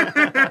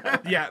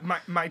 yeah.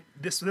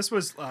 This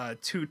was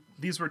two.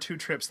 These were two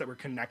trips that were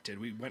connected.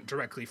 We went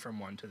directly from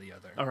one to the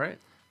other. All right.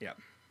 Yeah.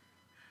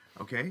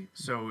 Okay,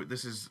 so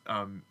this is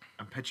I'm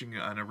pitching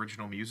an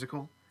original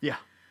musical. Yeah.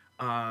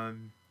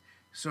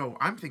 So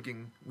I'm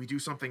thinking we do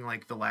something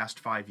like The Last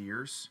 5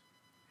 Years,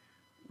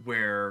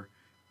 where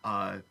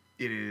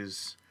it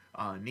is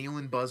Neil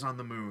and Buzz on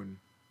the moon,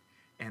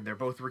 and they're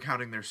both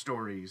recounting their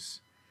stories,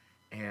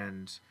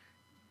 and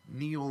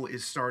Neil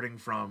is starting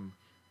from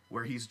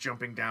where he's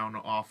jumping down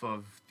off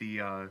of the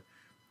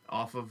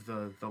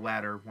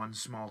ladder, one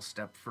small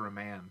step for a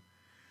man.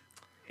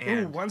 Ooh,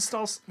 And one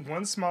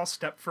small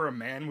step for a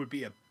man would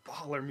be a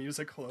baller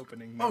musical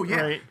opening. Oh, number.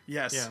 yeah. Right.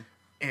 Yes.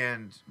 Yeah.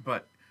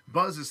 but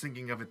Buzz is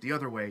thinking of it the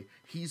other way.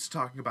 He's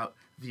talking about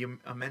the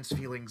immense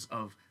feelings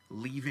of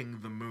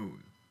leaving the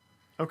moon.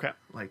 Okay.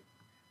 Like,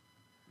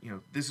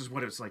 this is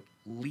what it's like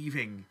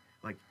leaving,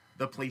 like,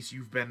 the place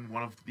you've been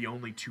one of the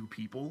only two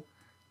people.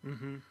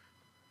 Mm-hmm.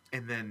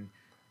 And then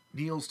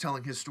Neil's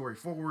telling his story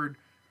forward.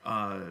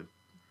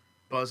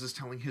 Buzz is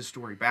telling his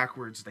story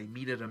backwards. They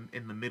meet in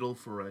the middle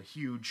for a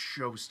huge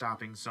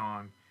show-stopping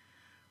song.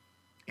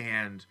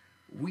 And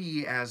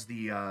we, as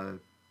the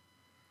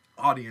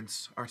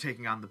audience, are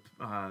taking on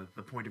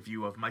the point of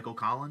view of Michael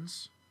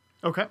Collins,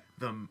 Okay.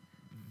 the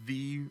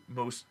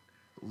most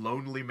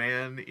lonely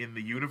man in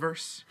the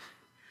universe.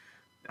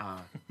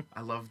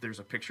 I love there's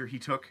a picture he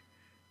took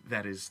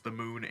that is the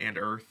moon and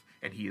Earth,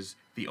 and he is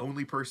the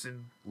only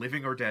person,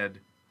 living or dead,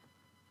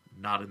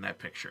 not in that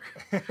picture.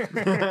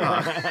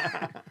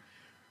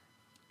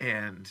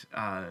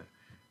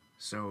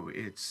 So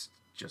it's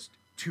just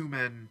two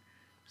men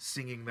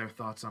singing their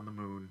thoughts on the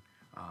moon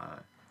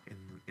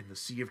in the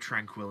sea of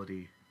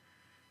tranquility.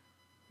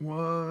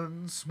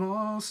 One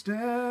small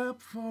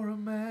step for a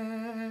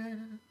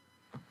man.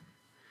 I'm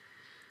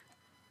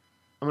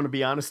going to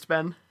be honest,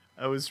 Ben.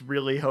 I was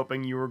really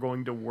hoping you were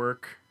going to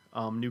work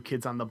New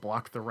Kids on the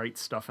Block, The Right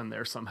Stuff in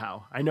there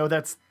somehow. I know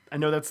that's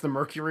the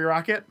Mercury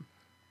rocket,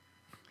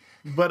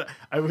 but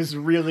I was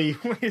really,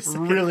 Wait a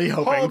second. really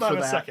hoping Hold for on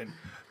that. a second.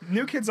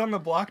 New Kids on the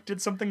Block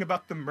did something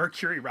about the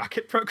Mercury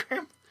rocket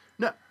program.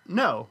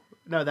 No,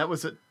 that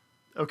was it.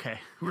 Okay.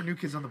 Who are New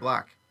Kids on the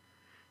Block?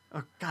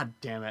 Oh, God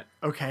damn it.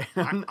 Okay.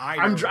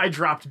 I know. I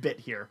dropped bit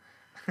here.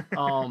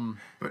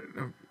 But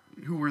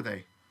who were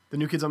they? The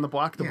New Kids on the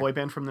Block, the Yeah. boy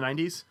band from the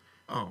 90s.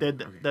 Oh, They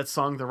had okay. that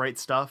song, The Right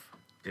Stuff.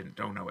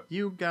 Don't know it.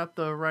 You got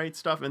the right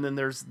stuff. And then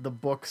there's the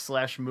book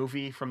 /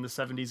 movie from the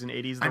 70s and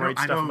 80s, The I know- Right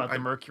I Stuff know- about I- the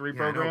Mercury yeah,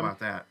 program. I know about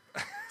that.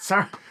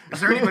 Sorry.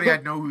 Is there anybody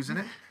I'd know who's in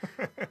it?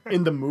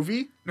 In the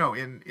movie? No,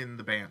 in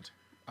the band.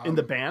 In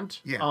the band?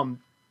 yeah.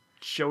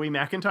 Joey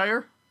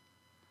McIntyre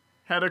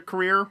had a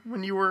career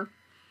when you were...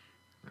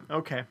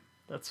 Okay,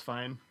 that's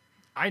fine.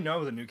 I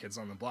know the New Kids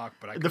on the Block,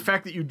 but The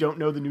fact that you don't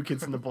know the New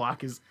Kids on the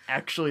Block is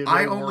actually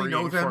I very only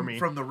know worrying for them me.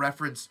 from the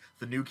reference.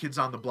 The New Kids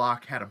on the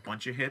Block had a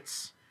bunch of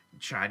hits.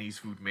 Chinese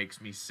food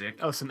makes me sick.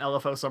 Oh, some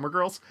LFO Summer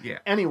Girls? Yeah.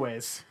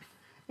 Anyways.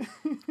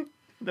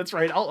 That's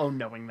right, I'll own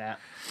knowing that.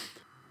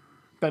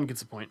 Ben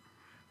gets a point.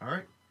 All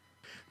right.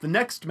 The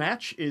next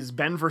match is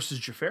Ben versus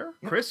Jafar.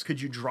 Chris,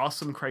 could you draw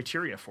some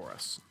criteria for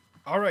us?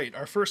 All right,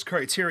 our first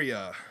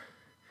criteria.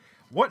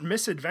 What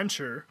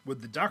misadventure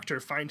would the Doctor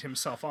find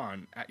himself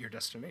on at your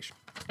destination?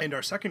 And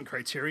our second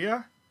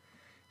criteria,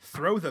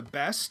 throw the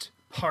best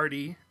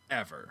party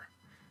ever.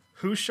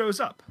 Who shows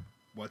up?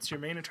 What's your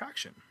main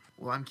attraction?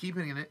 Well, I'm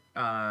keeping it.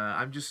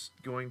 I'm just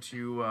going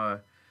to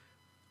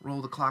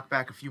roll the clock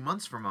back a few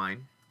months for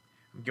mine.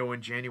 I'm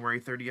going January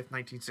 30th,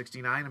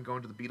 1969. I'm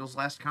going to the Beatles'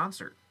 last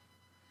concert.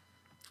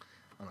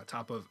 On the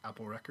top of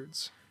Apple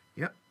Records.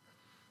 Yep.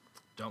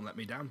 Don't let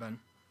me down, Ben.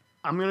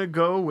 I'm going to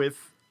go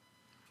with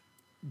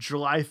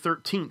July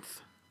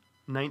 13th,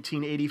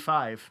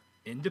 1985,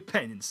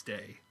 Independence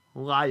Day.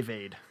 Live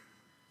Aid.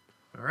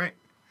 All right.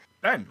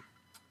 Ben,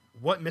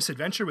 what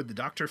misadventure would the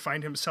Doctor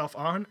find himself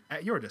on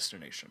at your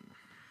destination?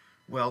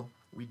 Well,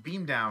 we'd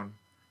beam down,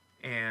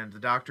 and the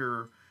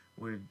Doctor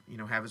would,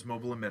 have his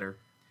mobile emitter,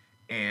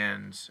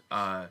 and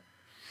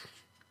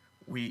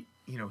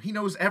he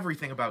knows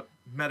everything about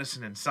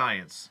medicine and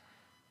science,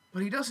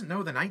 but he doesn't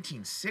know the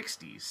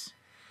 1960s.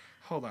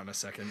 Hold on a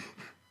second.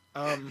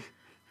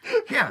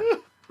 Yeah,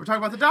 we're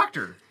talking about the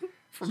Doctor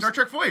from Star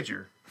Trek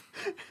Voyager.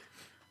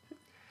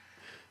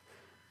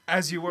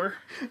 As you were.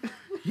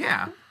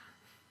 Yeah.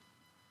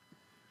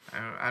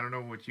 I don't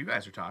know what you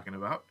guys are talking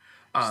about.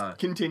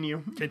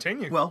 Continue.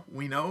 Continue. Well,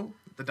 we know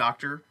the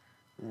Doctor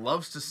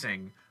loves to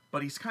sing,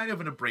 but he's kind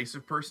of an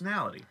abrasive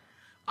personality.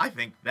 I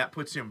think that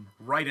puts him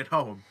right at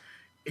home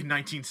in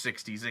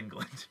 1960s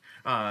England.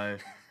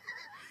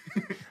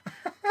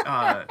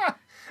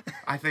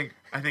 I think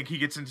he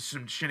gets into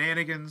some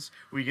shenanigans.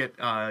 We get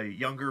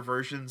younger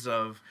versions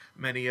of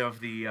many of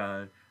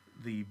the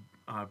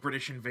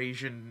British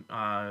invasion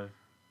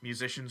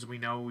musicians we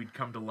know we'd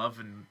come to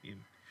love,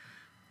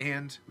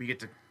 and we get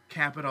to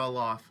cap it all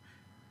off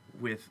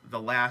with the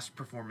last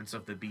performance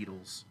of the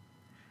Beatles,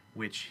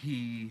 which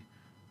he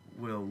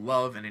will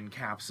love and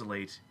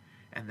encapsulate.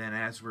 And then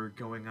as we're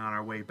going on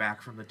our way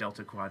back from the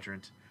Delta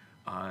Quadrant,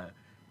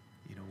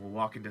 we'll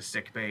walk into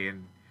sickbay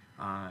and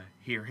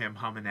hear him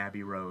humming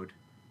Abbey Road.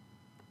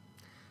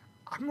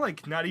 I'm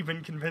like not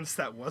even convinced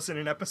that wasn't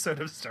an episode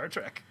of Star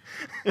Trek.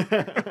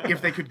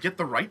 If they could get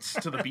the rights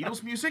to the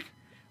Beatles music,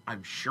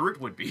 I'm sure it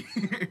would be.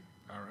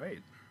 All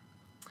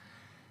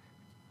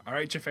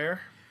right,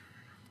 Jafar.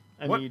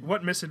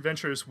 What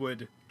misadventures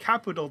would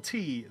capital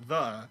T,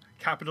 the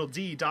capital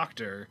D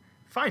Doctor,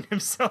 find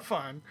himself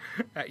on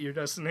at your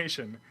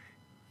destination?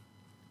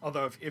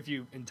 Although if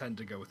you intend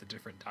to go with a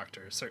different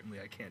doctor,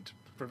 certainly I can't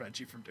prevent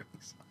you from doing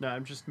so. No,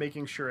 I'm just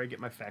making sure I get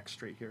my facts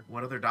straight here.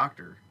 What other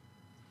doctor?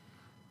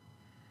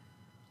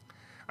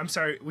 I'm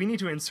sorry, we need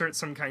to insert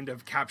some kind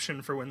of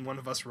caption for when one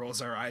of us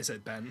rolls our eyes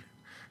at Ben.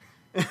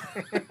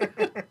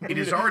 It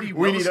is already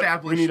well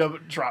established. We need a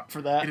drop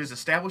for that. It is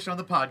established on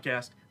the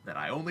podcast that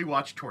I only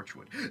watch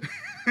Torchwood.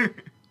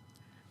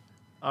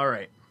 All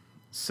right.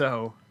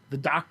 So the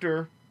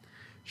Doctor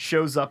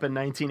shows up in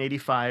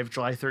 1985,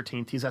 July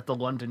 13th. He's at the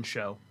London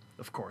show,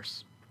 of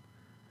course.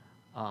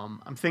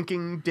 I'm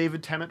thinking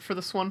David Tennant for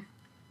this one.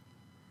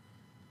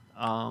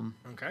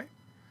 Okay.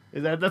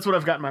 That's what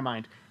I've got in my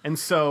mind. And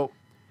so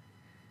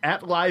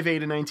at Live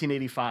Aid in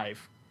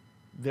 1985,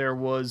 there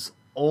was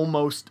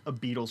almost a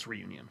Beatles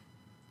reunion.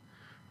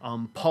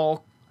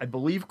 Paul, I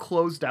believe,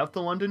 closed out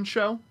the London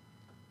show.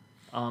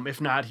 If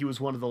not, he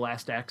was one of the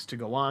last acts to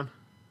go on.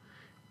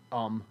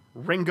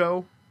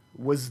 Ringo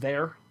was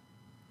there,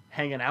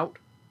 hanging out.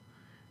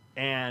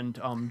 And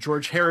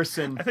George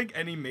Harrison... I think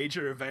any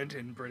major event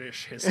in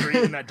British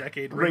history in that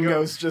decade,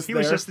 Ringo's just he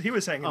there. He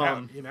was hanging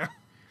out, you know?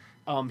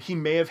 He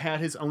may have had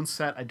his own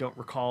set. I don't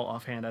recall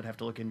offhand. I'd have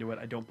to look into it.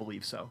 I don't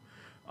believe so.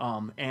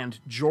 And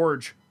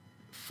George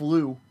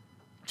flew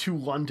to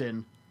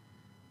London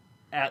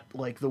at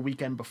like the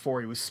weekend before.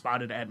 He was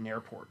spotted at an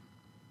airport.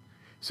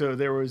 So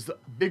there was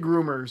big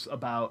rumors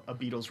about a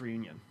Beatles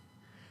reunion.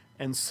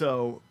 And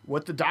so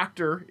what the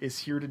Doctor is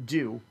here to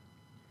do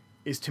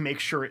is to make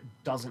sure it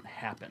doesn't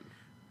happen.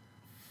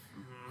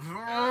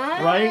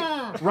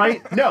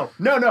 Right? No.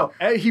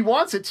 He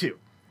wants it to.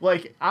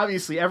 Like,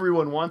 obviously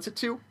everyone wants it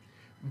to.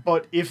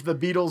 But if the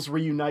Beatles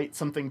reunite,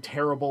 something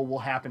terrible will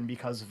happen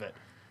because of it.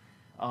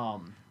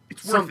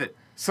 It's worth it.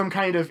 Some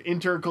kind of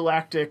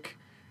intergalactic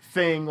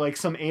thing, like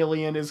some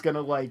alien is going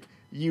to, like,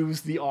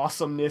 use the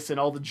awesomeness and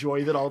all the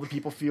joy that all the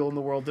people feel in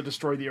the world to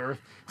destroy the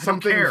Earth.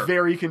 Something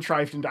very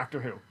contrived in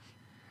Doctor Who.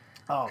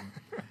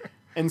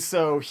 And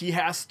so he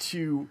has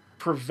to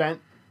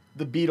prevent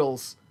the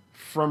Beatles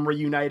from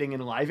reuniting in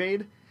Live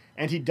Aid,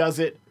 and he does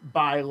it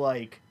by,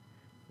 like,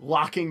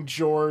 locking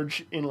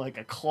George in, like,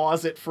 a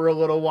closet for a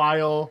little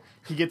while.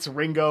 He gets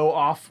Ringo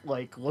off,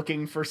 like,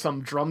 looking for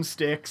some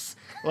drumsticks,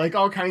 like,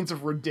 all kinds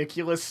of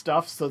ridiculous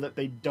stuff so that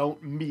they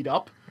don't meet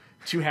up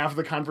to have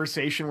the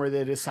conversation where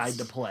they decide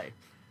to play.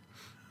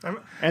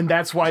 And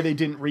that's why they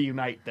didn't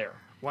reunite there.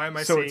 Why am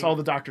I So it's all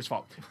the Doctor's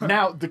fault.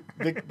 Now,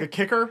 the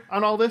kicker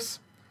on all this,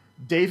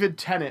 David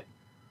Tennant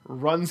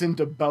runs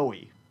into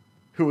Bowie,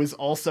 who is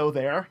also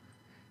there,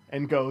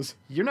 and goes,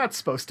 "You're not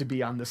supposed to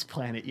be on this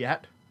planet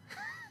yet."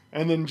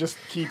 And then just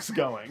keeps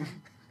going.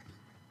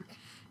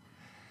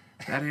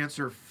 That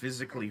answer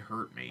physically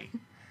hurt me.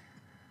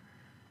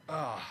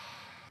 I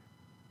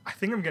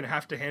think I'm going to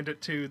have to hand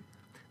it to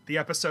the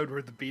episode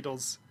where the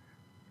Beatles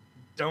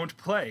don't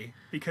play,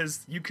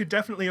 because you could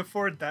definitely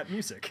afford that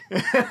music.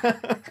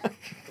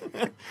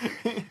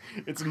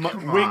 It's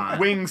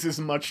Wings is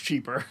much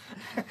cheaper.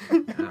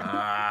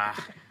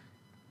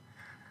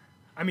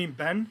 I mean,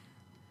 Ben,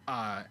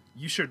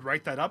 you should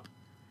write that up,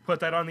 put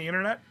that on the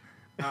internet.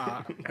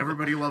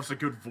 Everybody loves a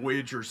good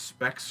Voyager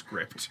spec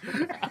script.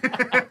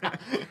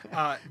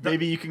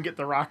 Maybe you can get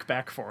The Rock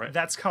back for it.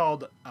 That's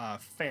called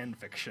fan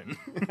fiction.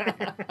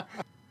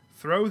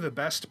 Throw the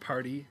best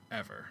party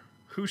ever.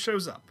 Who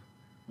shows up?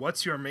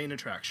 What's your main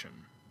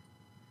attraction?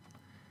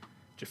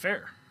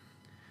 Jafar.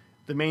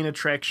 The main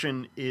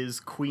attraction is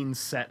Queen's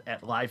set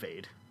at Live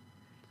Aid.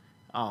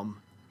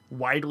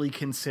 Widely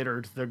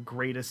considered the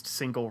greatest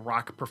single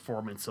rock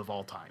performance of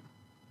all time.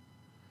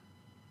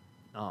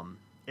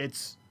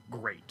 It's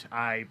great.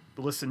 I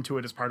listened to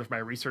it as part of my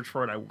research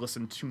for it. I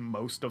listened to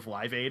most of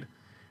Live Aid,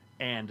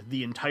 and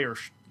the entire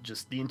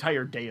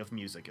day of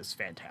music is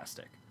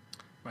fantastic.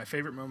 My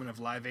favorite moment of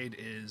Live Aid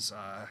is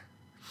I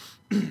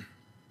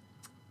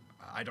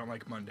Don't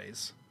Like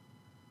Mondays.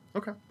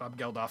 Okay. Bob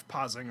Geldof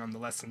pausing on the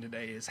lesson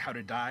today is how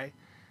to die,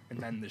 and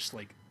then just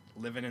like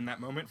living in that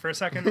moment for a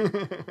second.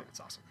 It's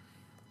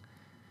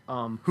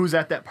awesome. Who's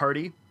at that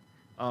party?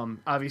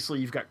 Obviously,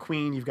 you've got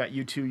Queen, you've got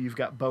U2, you've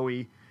got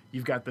Bowie,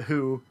 you've got The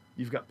Who,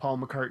 you've got Paul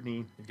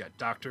McCartney. You've got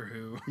Doctor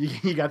Who.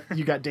 You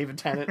got David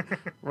Tennant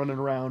running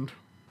around.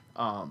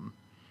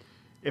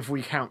 if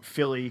we count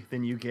Philly,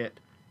 then you get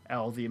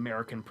all the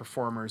American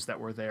performers that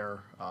were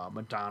there: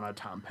 Madonna,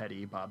 Tom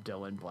Petty, Bob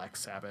Dylan, Black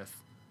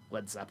Sabbath,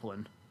 Led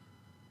Zeppelin.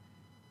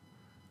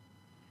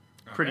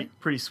 Okay.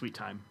 Pretty sweet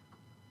time.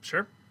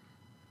 Sure.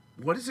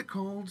 What is it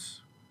called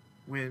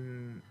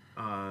when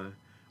a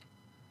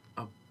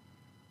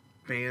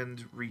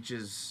band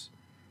reaches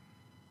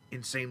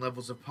insane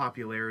levels of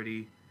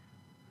popularity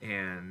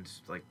and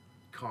like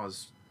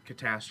cause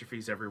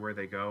catastrophes everywhere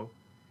they go?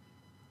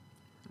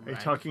 Are you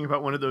talking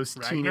about one of those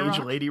teenage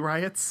Ragnarok? lady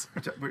riots?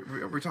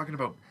 We're talking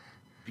about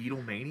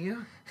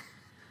Beatlemania?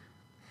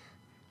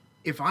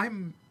 If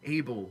I'm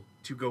able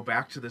to go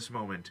back to this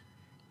moment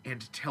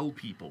and tell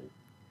people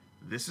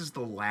this is the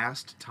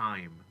last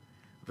time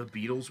the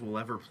Beatles will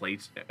ever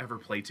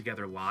play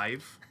together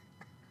live,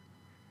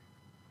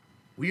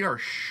 we are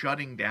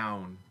shutting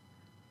down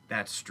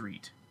that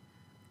street.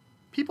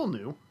 People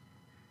knew.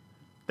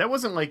 That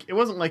wasn't like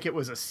it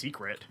was a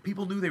secret.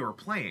 People knew they were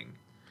playing.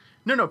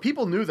 No,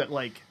 people knew that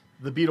like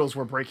the Beatles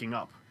were breaking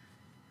up.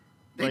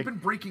 They've Like- been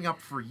breaking up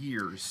for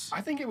years.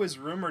 I think it was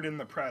rumored in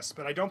the press,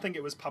 but I don't think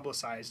it was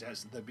publicized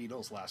as the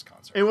Beatles' last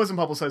concert. It wasn't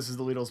publicized as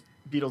the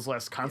Beatles'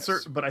 last concert,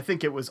 Yes. but I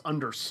think it was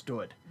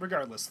understood.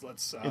 Regardless,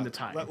 let's In the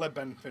time. let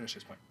Ben finish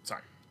his point.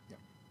 Sorry. Yeah.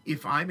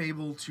 If I'm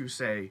able to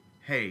say,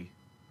 hey,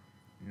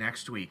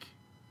 next week,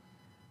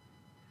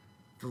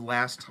 the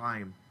last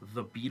time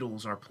the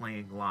Beatles are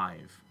playing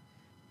live,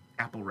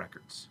 Apple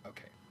Records,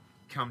 Okay.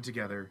 come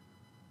together,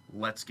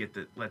 let's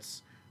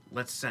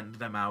send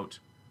them out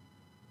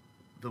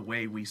the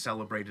way we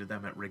celebrated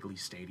them at Wrigley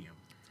Stadium.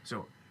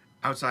 So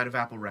outside of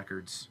Apple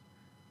Records,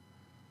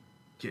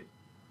 get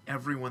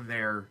everyone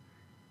there,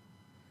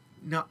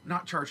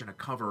 not charging a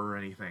cover or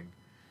anything,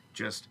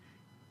 just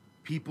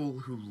people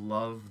who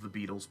love the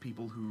Beatles,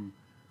 people who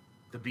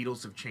the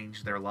Beatles have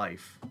changed their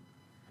life.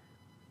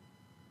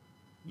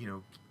 You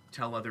know,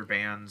 tell other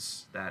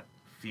bands that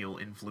feel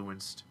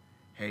influenced,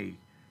 hey,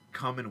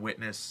 come and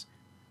witness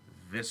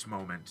this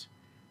moment,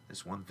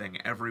 this one thing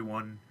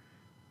everyone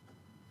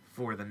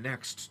for the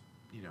next,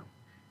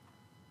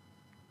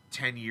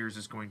 10 years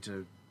is going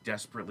to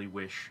desperately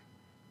wish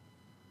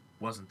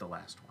wasn't the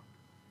last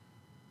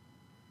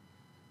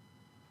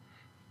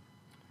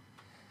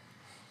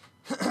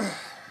one.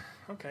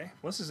 Okay.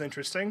 Well, this is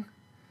interesting.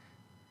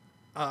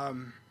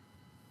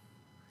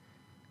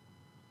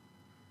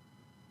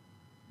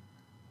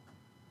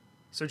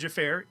 So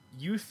Jafar,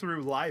 you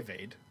threw Live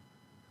Aid.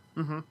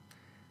 Mm-hmm.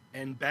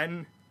 And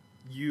Ben,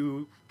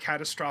 you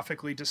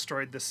catastrophically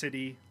destroyed the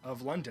city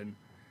of London,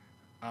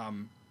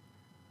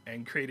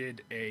 and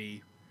created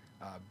a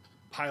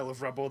pile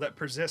of rubble that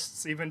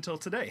persists even till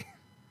today.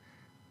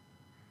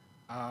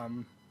 Yeah,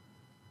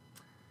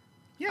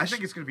 I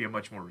think it's going to be a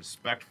much more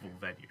respectful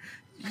venue.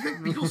 You think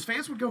Beatles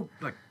fans would go,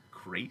 like,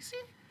 crazy?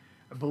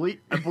 I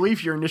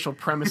believe your initial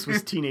premise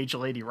was teenage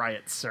lady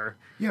riots, sir.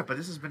 Yeah, but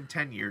this has been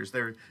 10 years.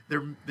 They're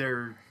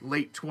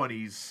late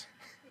 20s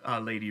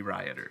lady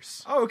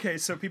rioters. Oh, okay,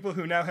 so people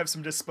who now have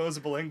some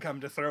disposable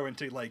income to throw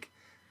into like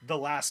the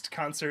last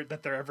concert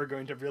that they're ever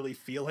going to really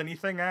feel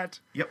anything at.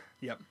 Yep.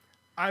 Yep.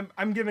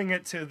 I'm giving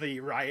it to the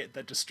riot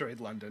that destroyed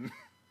London.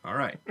 All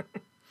right.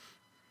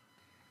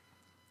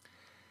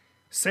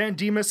 San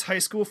Dimas High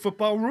School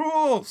football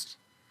rules.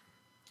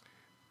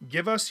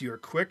 Give us your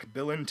quick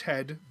Bill and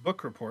Ted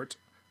book report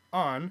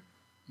on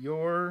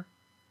your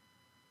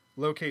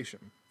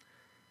location.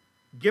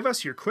 Give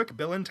us your quick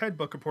Bill and Ted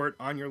book report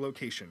on your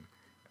location.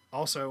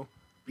 Also,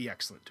 be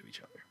excellent to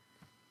each other.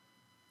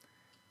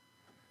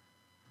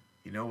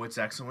 You know what's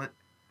excellent?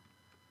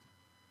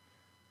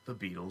 The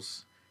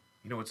Beatles.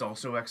 You know what's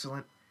also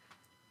excellent?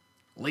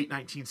 Late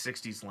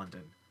 1960s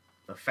London.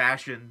 The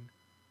fashion,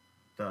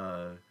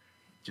 the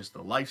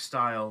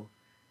lifestyle,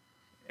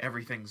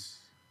 everything's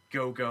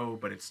go-go,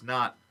 but it's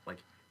not like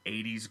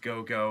 80s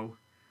go-go,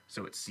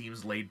 so it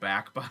seems laid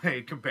back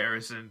by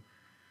comparison.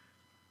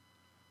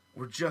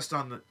 We're just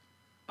on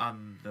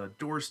the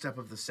doorstep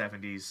of the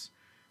 70s.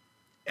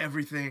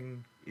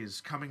 Everything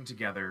is coming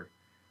together.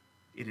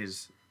 It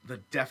is the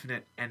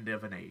definite end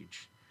of an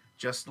age.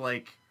 Just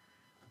like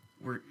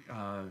we're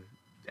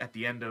at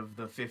the end of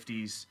the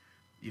 50s,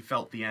 you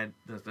felt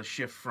the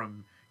shift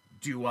from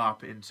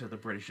doo-wop into the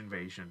British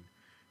invasion.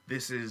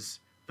 This is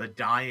the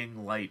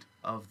dying light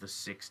of the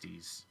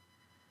 60s.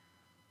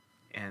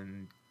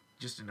 And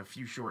just in a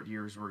few short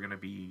years, we're going to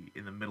be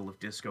in the middle of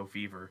disco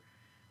fever.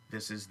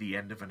 This is the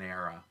end of an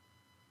era.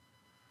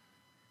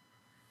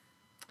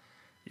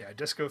 Yeah,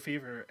 disco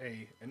fever,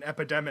 an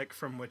epidemic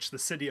from which the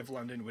city of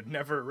London would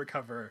never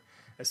recover,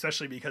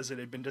 especially because it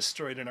had been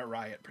destroyed in a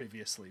riot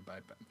previously by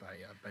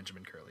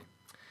Benjamin Curley.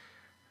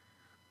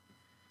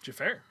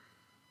 Jafar.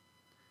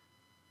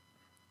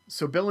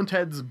 So Bill and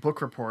Ted's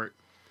book report,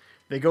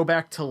 they go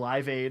back to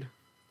Live Aid.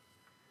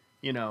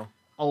 You know,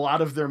 a lot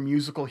of their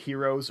musical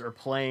heroes are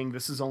playing.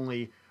 This is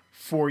only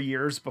 4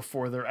 years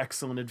before their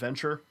excellent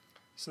adventure.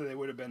 So they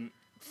would have been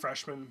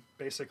freshmen,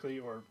 basically,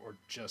 or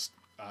just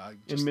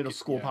In middle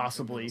school, in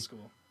possibly. middle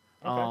school.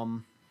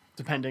 Okay.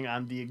 Depending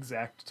on the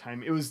exact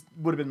time.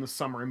 Would have been the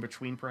summer in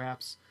between,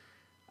 perhaps.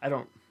 I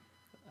don't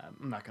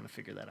I'm not going to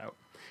figure that out.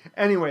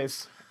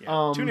 Anyways,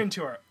 Yeah. Tune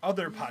into our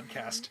other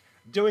podcast,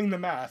 Doing the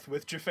Math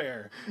with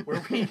Jafar,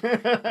 where we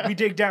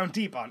dig down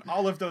deep on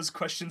all of those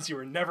questions you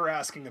were never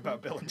asking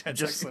about Bill and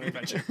Ted's Excellent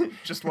Adventure.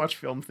 just watch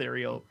Film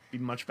Theory. It'll be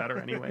much better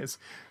anyways.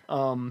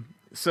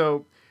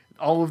 So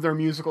all of their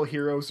musical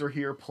heroes are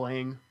here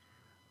playing.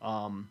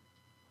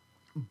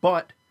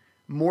 But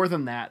more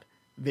than that,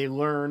 they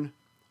learn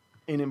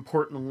an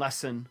important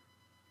lesson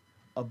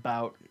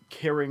about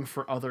caring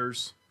for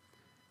others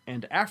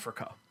and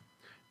Africa.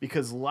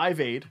 Because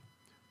Live Aid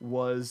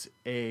was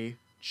a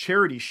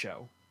charity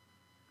show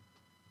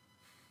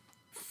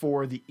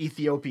for the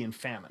Ethiopian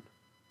famine.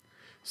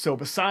 So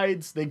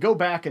besides, they go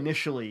back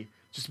initially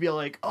just to be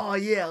like, oh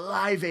yeah,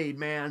 Live Aid,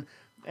 man.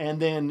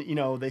 And then,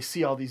 they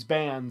see all these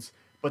bands,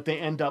 but they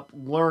end up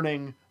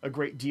learning a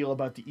great deal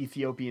about the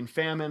Ethiopian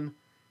famine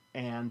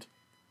and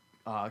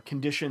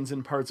conditions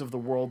in parts of the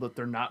world that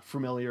they're not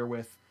familiar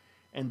with.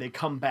 And they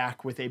come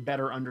back with a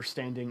better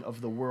understanding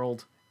of the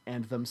world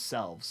and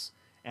themselves,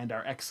 and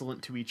are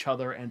excellent to each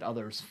other and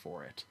others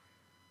for it.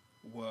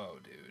 Whoa,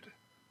 dude.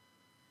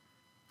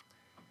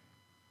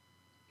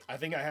 I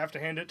think I have to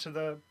hand it to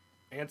the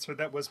answer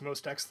that was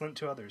most excellent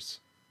to others.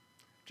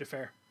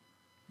 Jafar.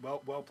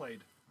 Well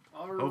played.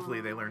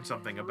 Hopefully they learn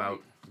something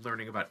about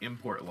learning about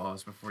import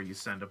laws before you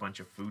send a bunch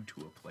of food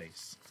to a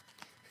place.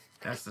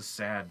 That's the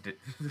sad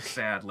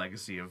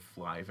legacy of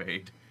Live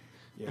Aid.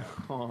 Yeah.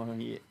 Oh,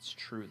 yeah, it's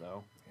true,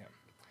 though. Yeah.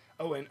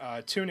 Oh, and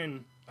tune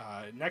in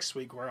next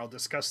week where I'll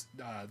discuss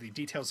the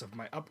details of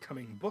my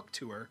upcoming book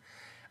tour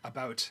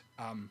about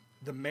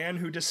the man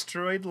who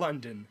destroyed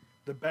London,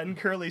 the Ben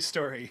Curley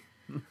story.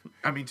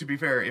 I mean, to be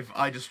fair, if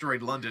I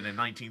destroyed London in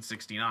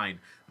 1969,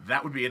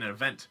 that would be an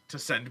event to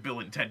send Bill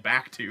and Ted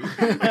back to.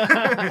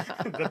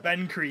 The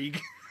Ben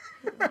Krieg.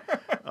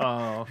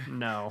 Oh,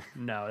 no,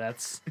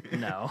 that's...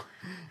 No,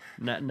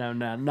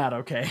 not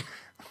okay.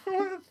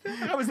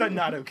 How is that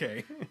not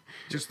okay?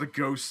 Just the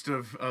ghost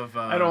of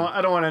I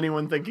don't want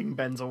anyone thinking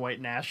Ben's a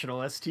white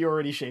nationalist. He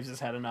already shaves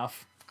his head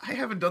enough. I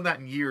haven't done that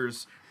in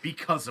years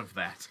because of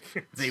that.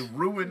 They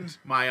ruined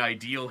my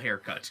ideal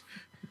haircut.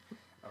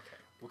 Okay,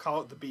 we'll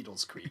call it the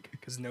Beatles Krieg,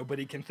 because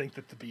nobody can think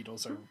that the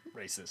Beatles are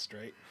racist,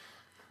 right?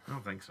 I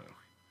don't think so.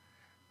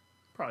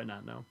 Probably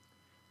not, no.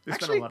 They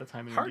spent Actually, a lot of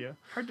time in hard, India.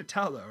 Hard to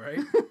tell, though, right?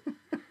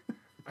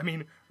 I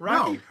mean,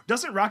 Rocky... No.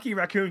 Doesn't Rocky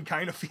Raccoon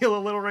kind of feel a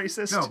little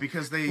racist? No,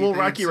 because they... Well, they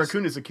Rocky insist-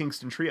 Raccoon is a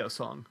Kingston Trio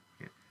song.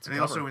 Yeah. a And they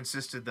also cover.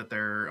 insisted that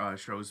their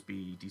shows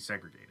be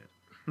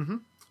desegregated.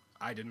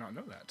 I did not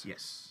know that.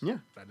 Yes. Yeah,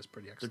 That is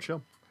pretty they're excellent.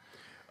 chill.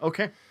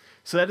 Okay,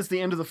 so that is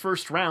the end of the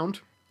first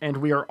round, and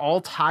we are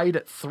all tied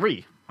at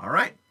 3. All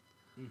right.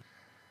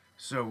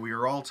 So we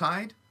are all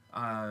tied.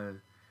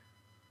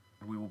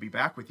 We will be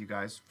back with you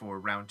guys for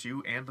round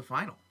 2 and the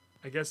final.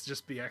 I guess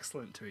just be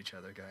excellent to each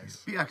other,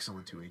 guys. Be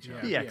excellent to each other.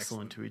 Yeah. Be be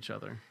excellent to each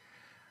other.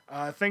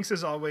 Thanks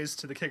as always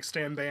to the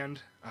Kickstand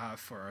Band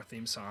for our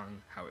theme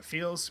song, How It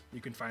Feels.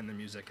 You can find the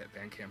music at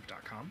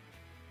bandcamp.com.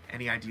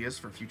 Any ideas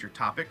for future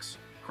topics,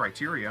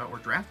 criteria, or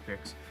draft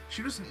picks,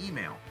 shoot us an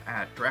email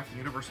at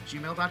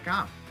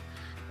drafttheuniverse@gmail.com.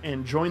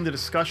 And join the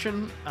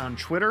discussion on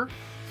Twitter.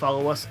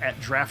 Follow us at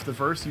Draft the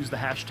Verse. Use the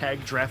hashtag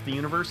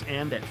DraftTheUniverse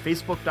and at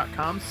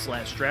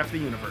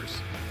facebook.com/DraftTheUniverse.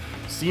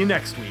 See you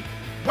next week.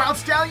 Wild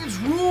Stallions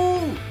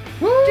rule!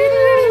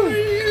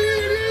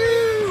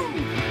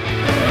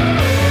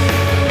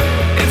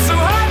 It's so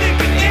hard to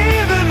get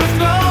even with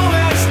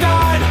nowhere to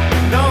start.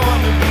 No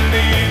one to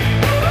believe.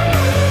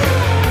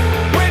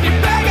 When you're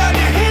back on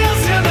your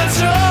heels, you're not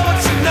sure what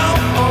you know.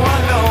 Oh, I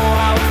know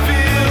how it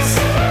feels.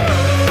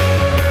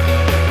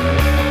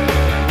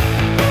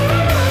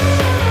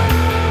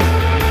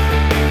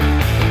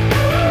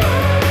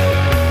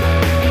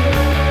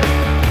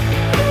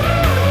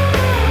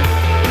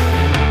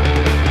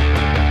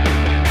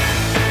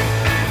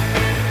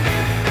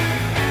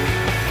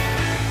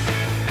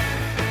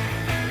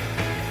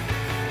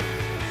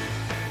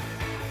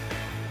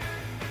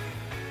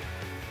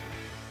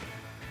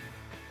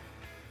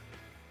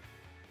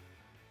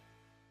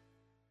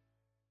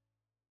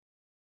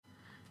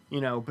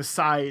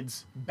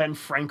 Besides Ben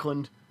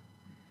Franklin.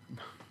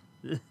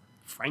 Ben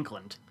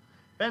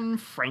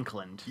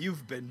Franklin.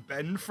 You've been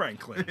Ben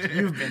Franklin.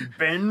 You've been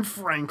Ben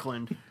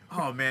Franklin.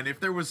 Oh man, if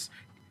there was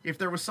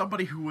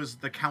somebody who was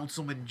the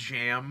Councilman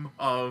Jam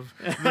of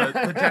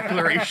the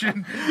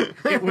Declaration,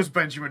 it was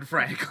Benjamin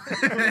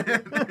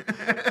Franklin.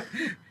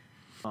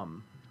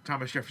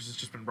 Thomas Jefferson's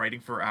just been writing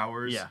for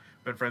hours. Yeah.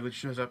 Ben Franklin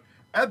shows up.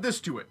 Add this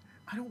to it.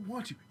 I don't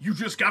want to. You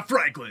just got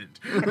Franklin.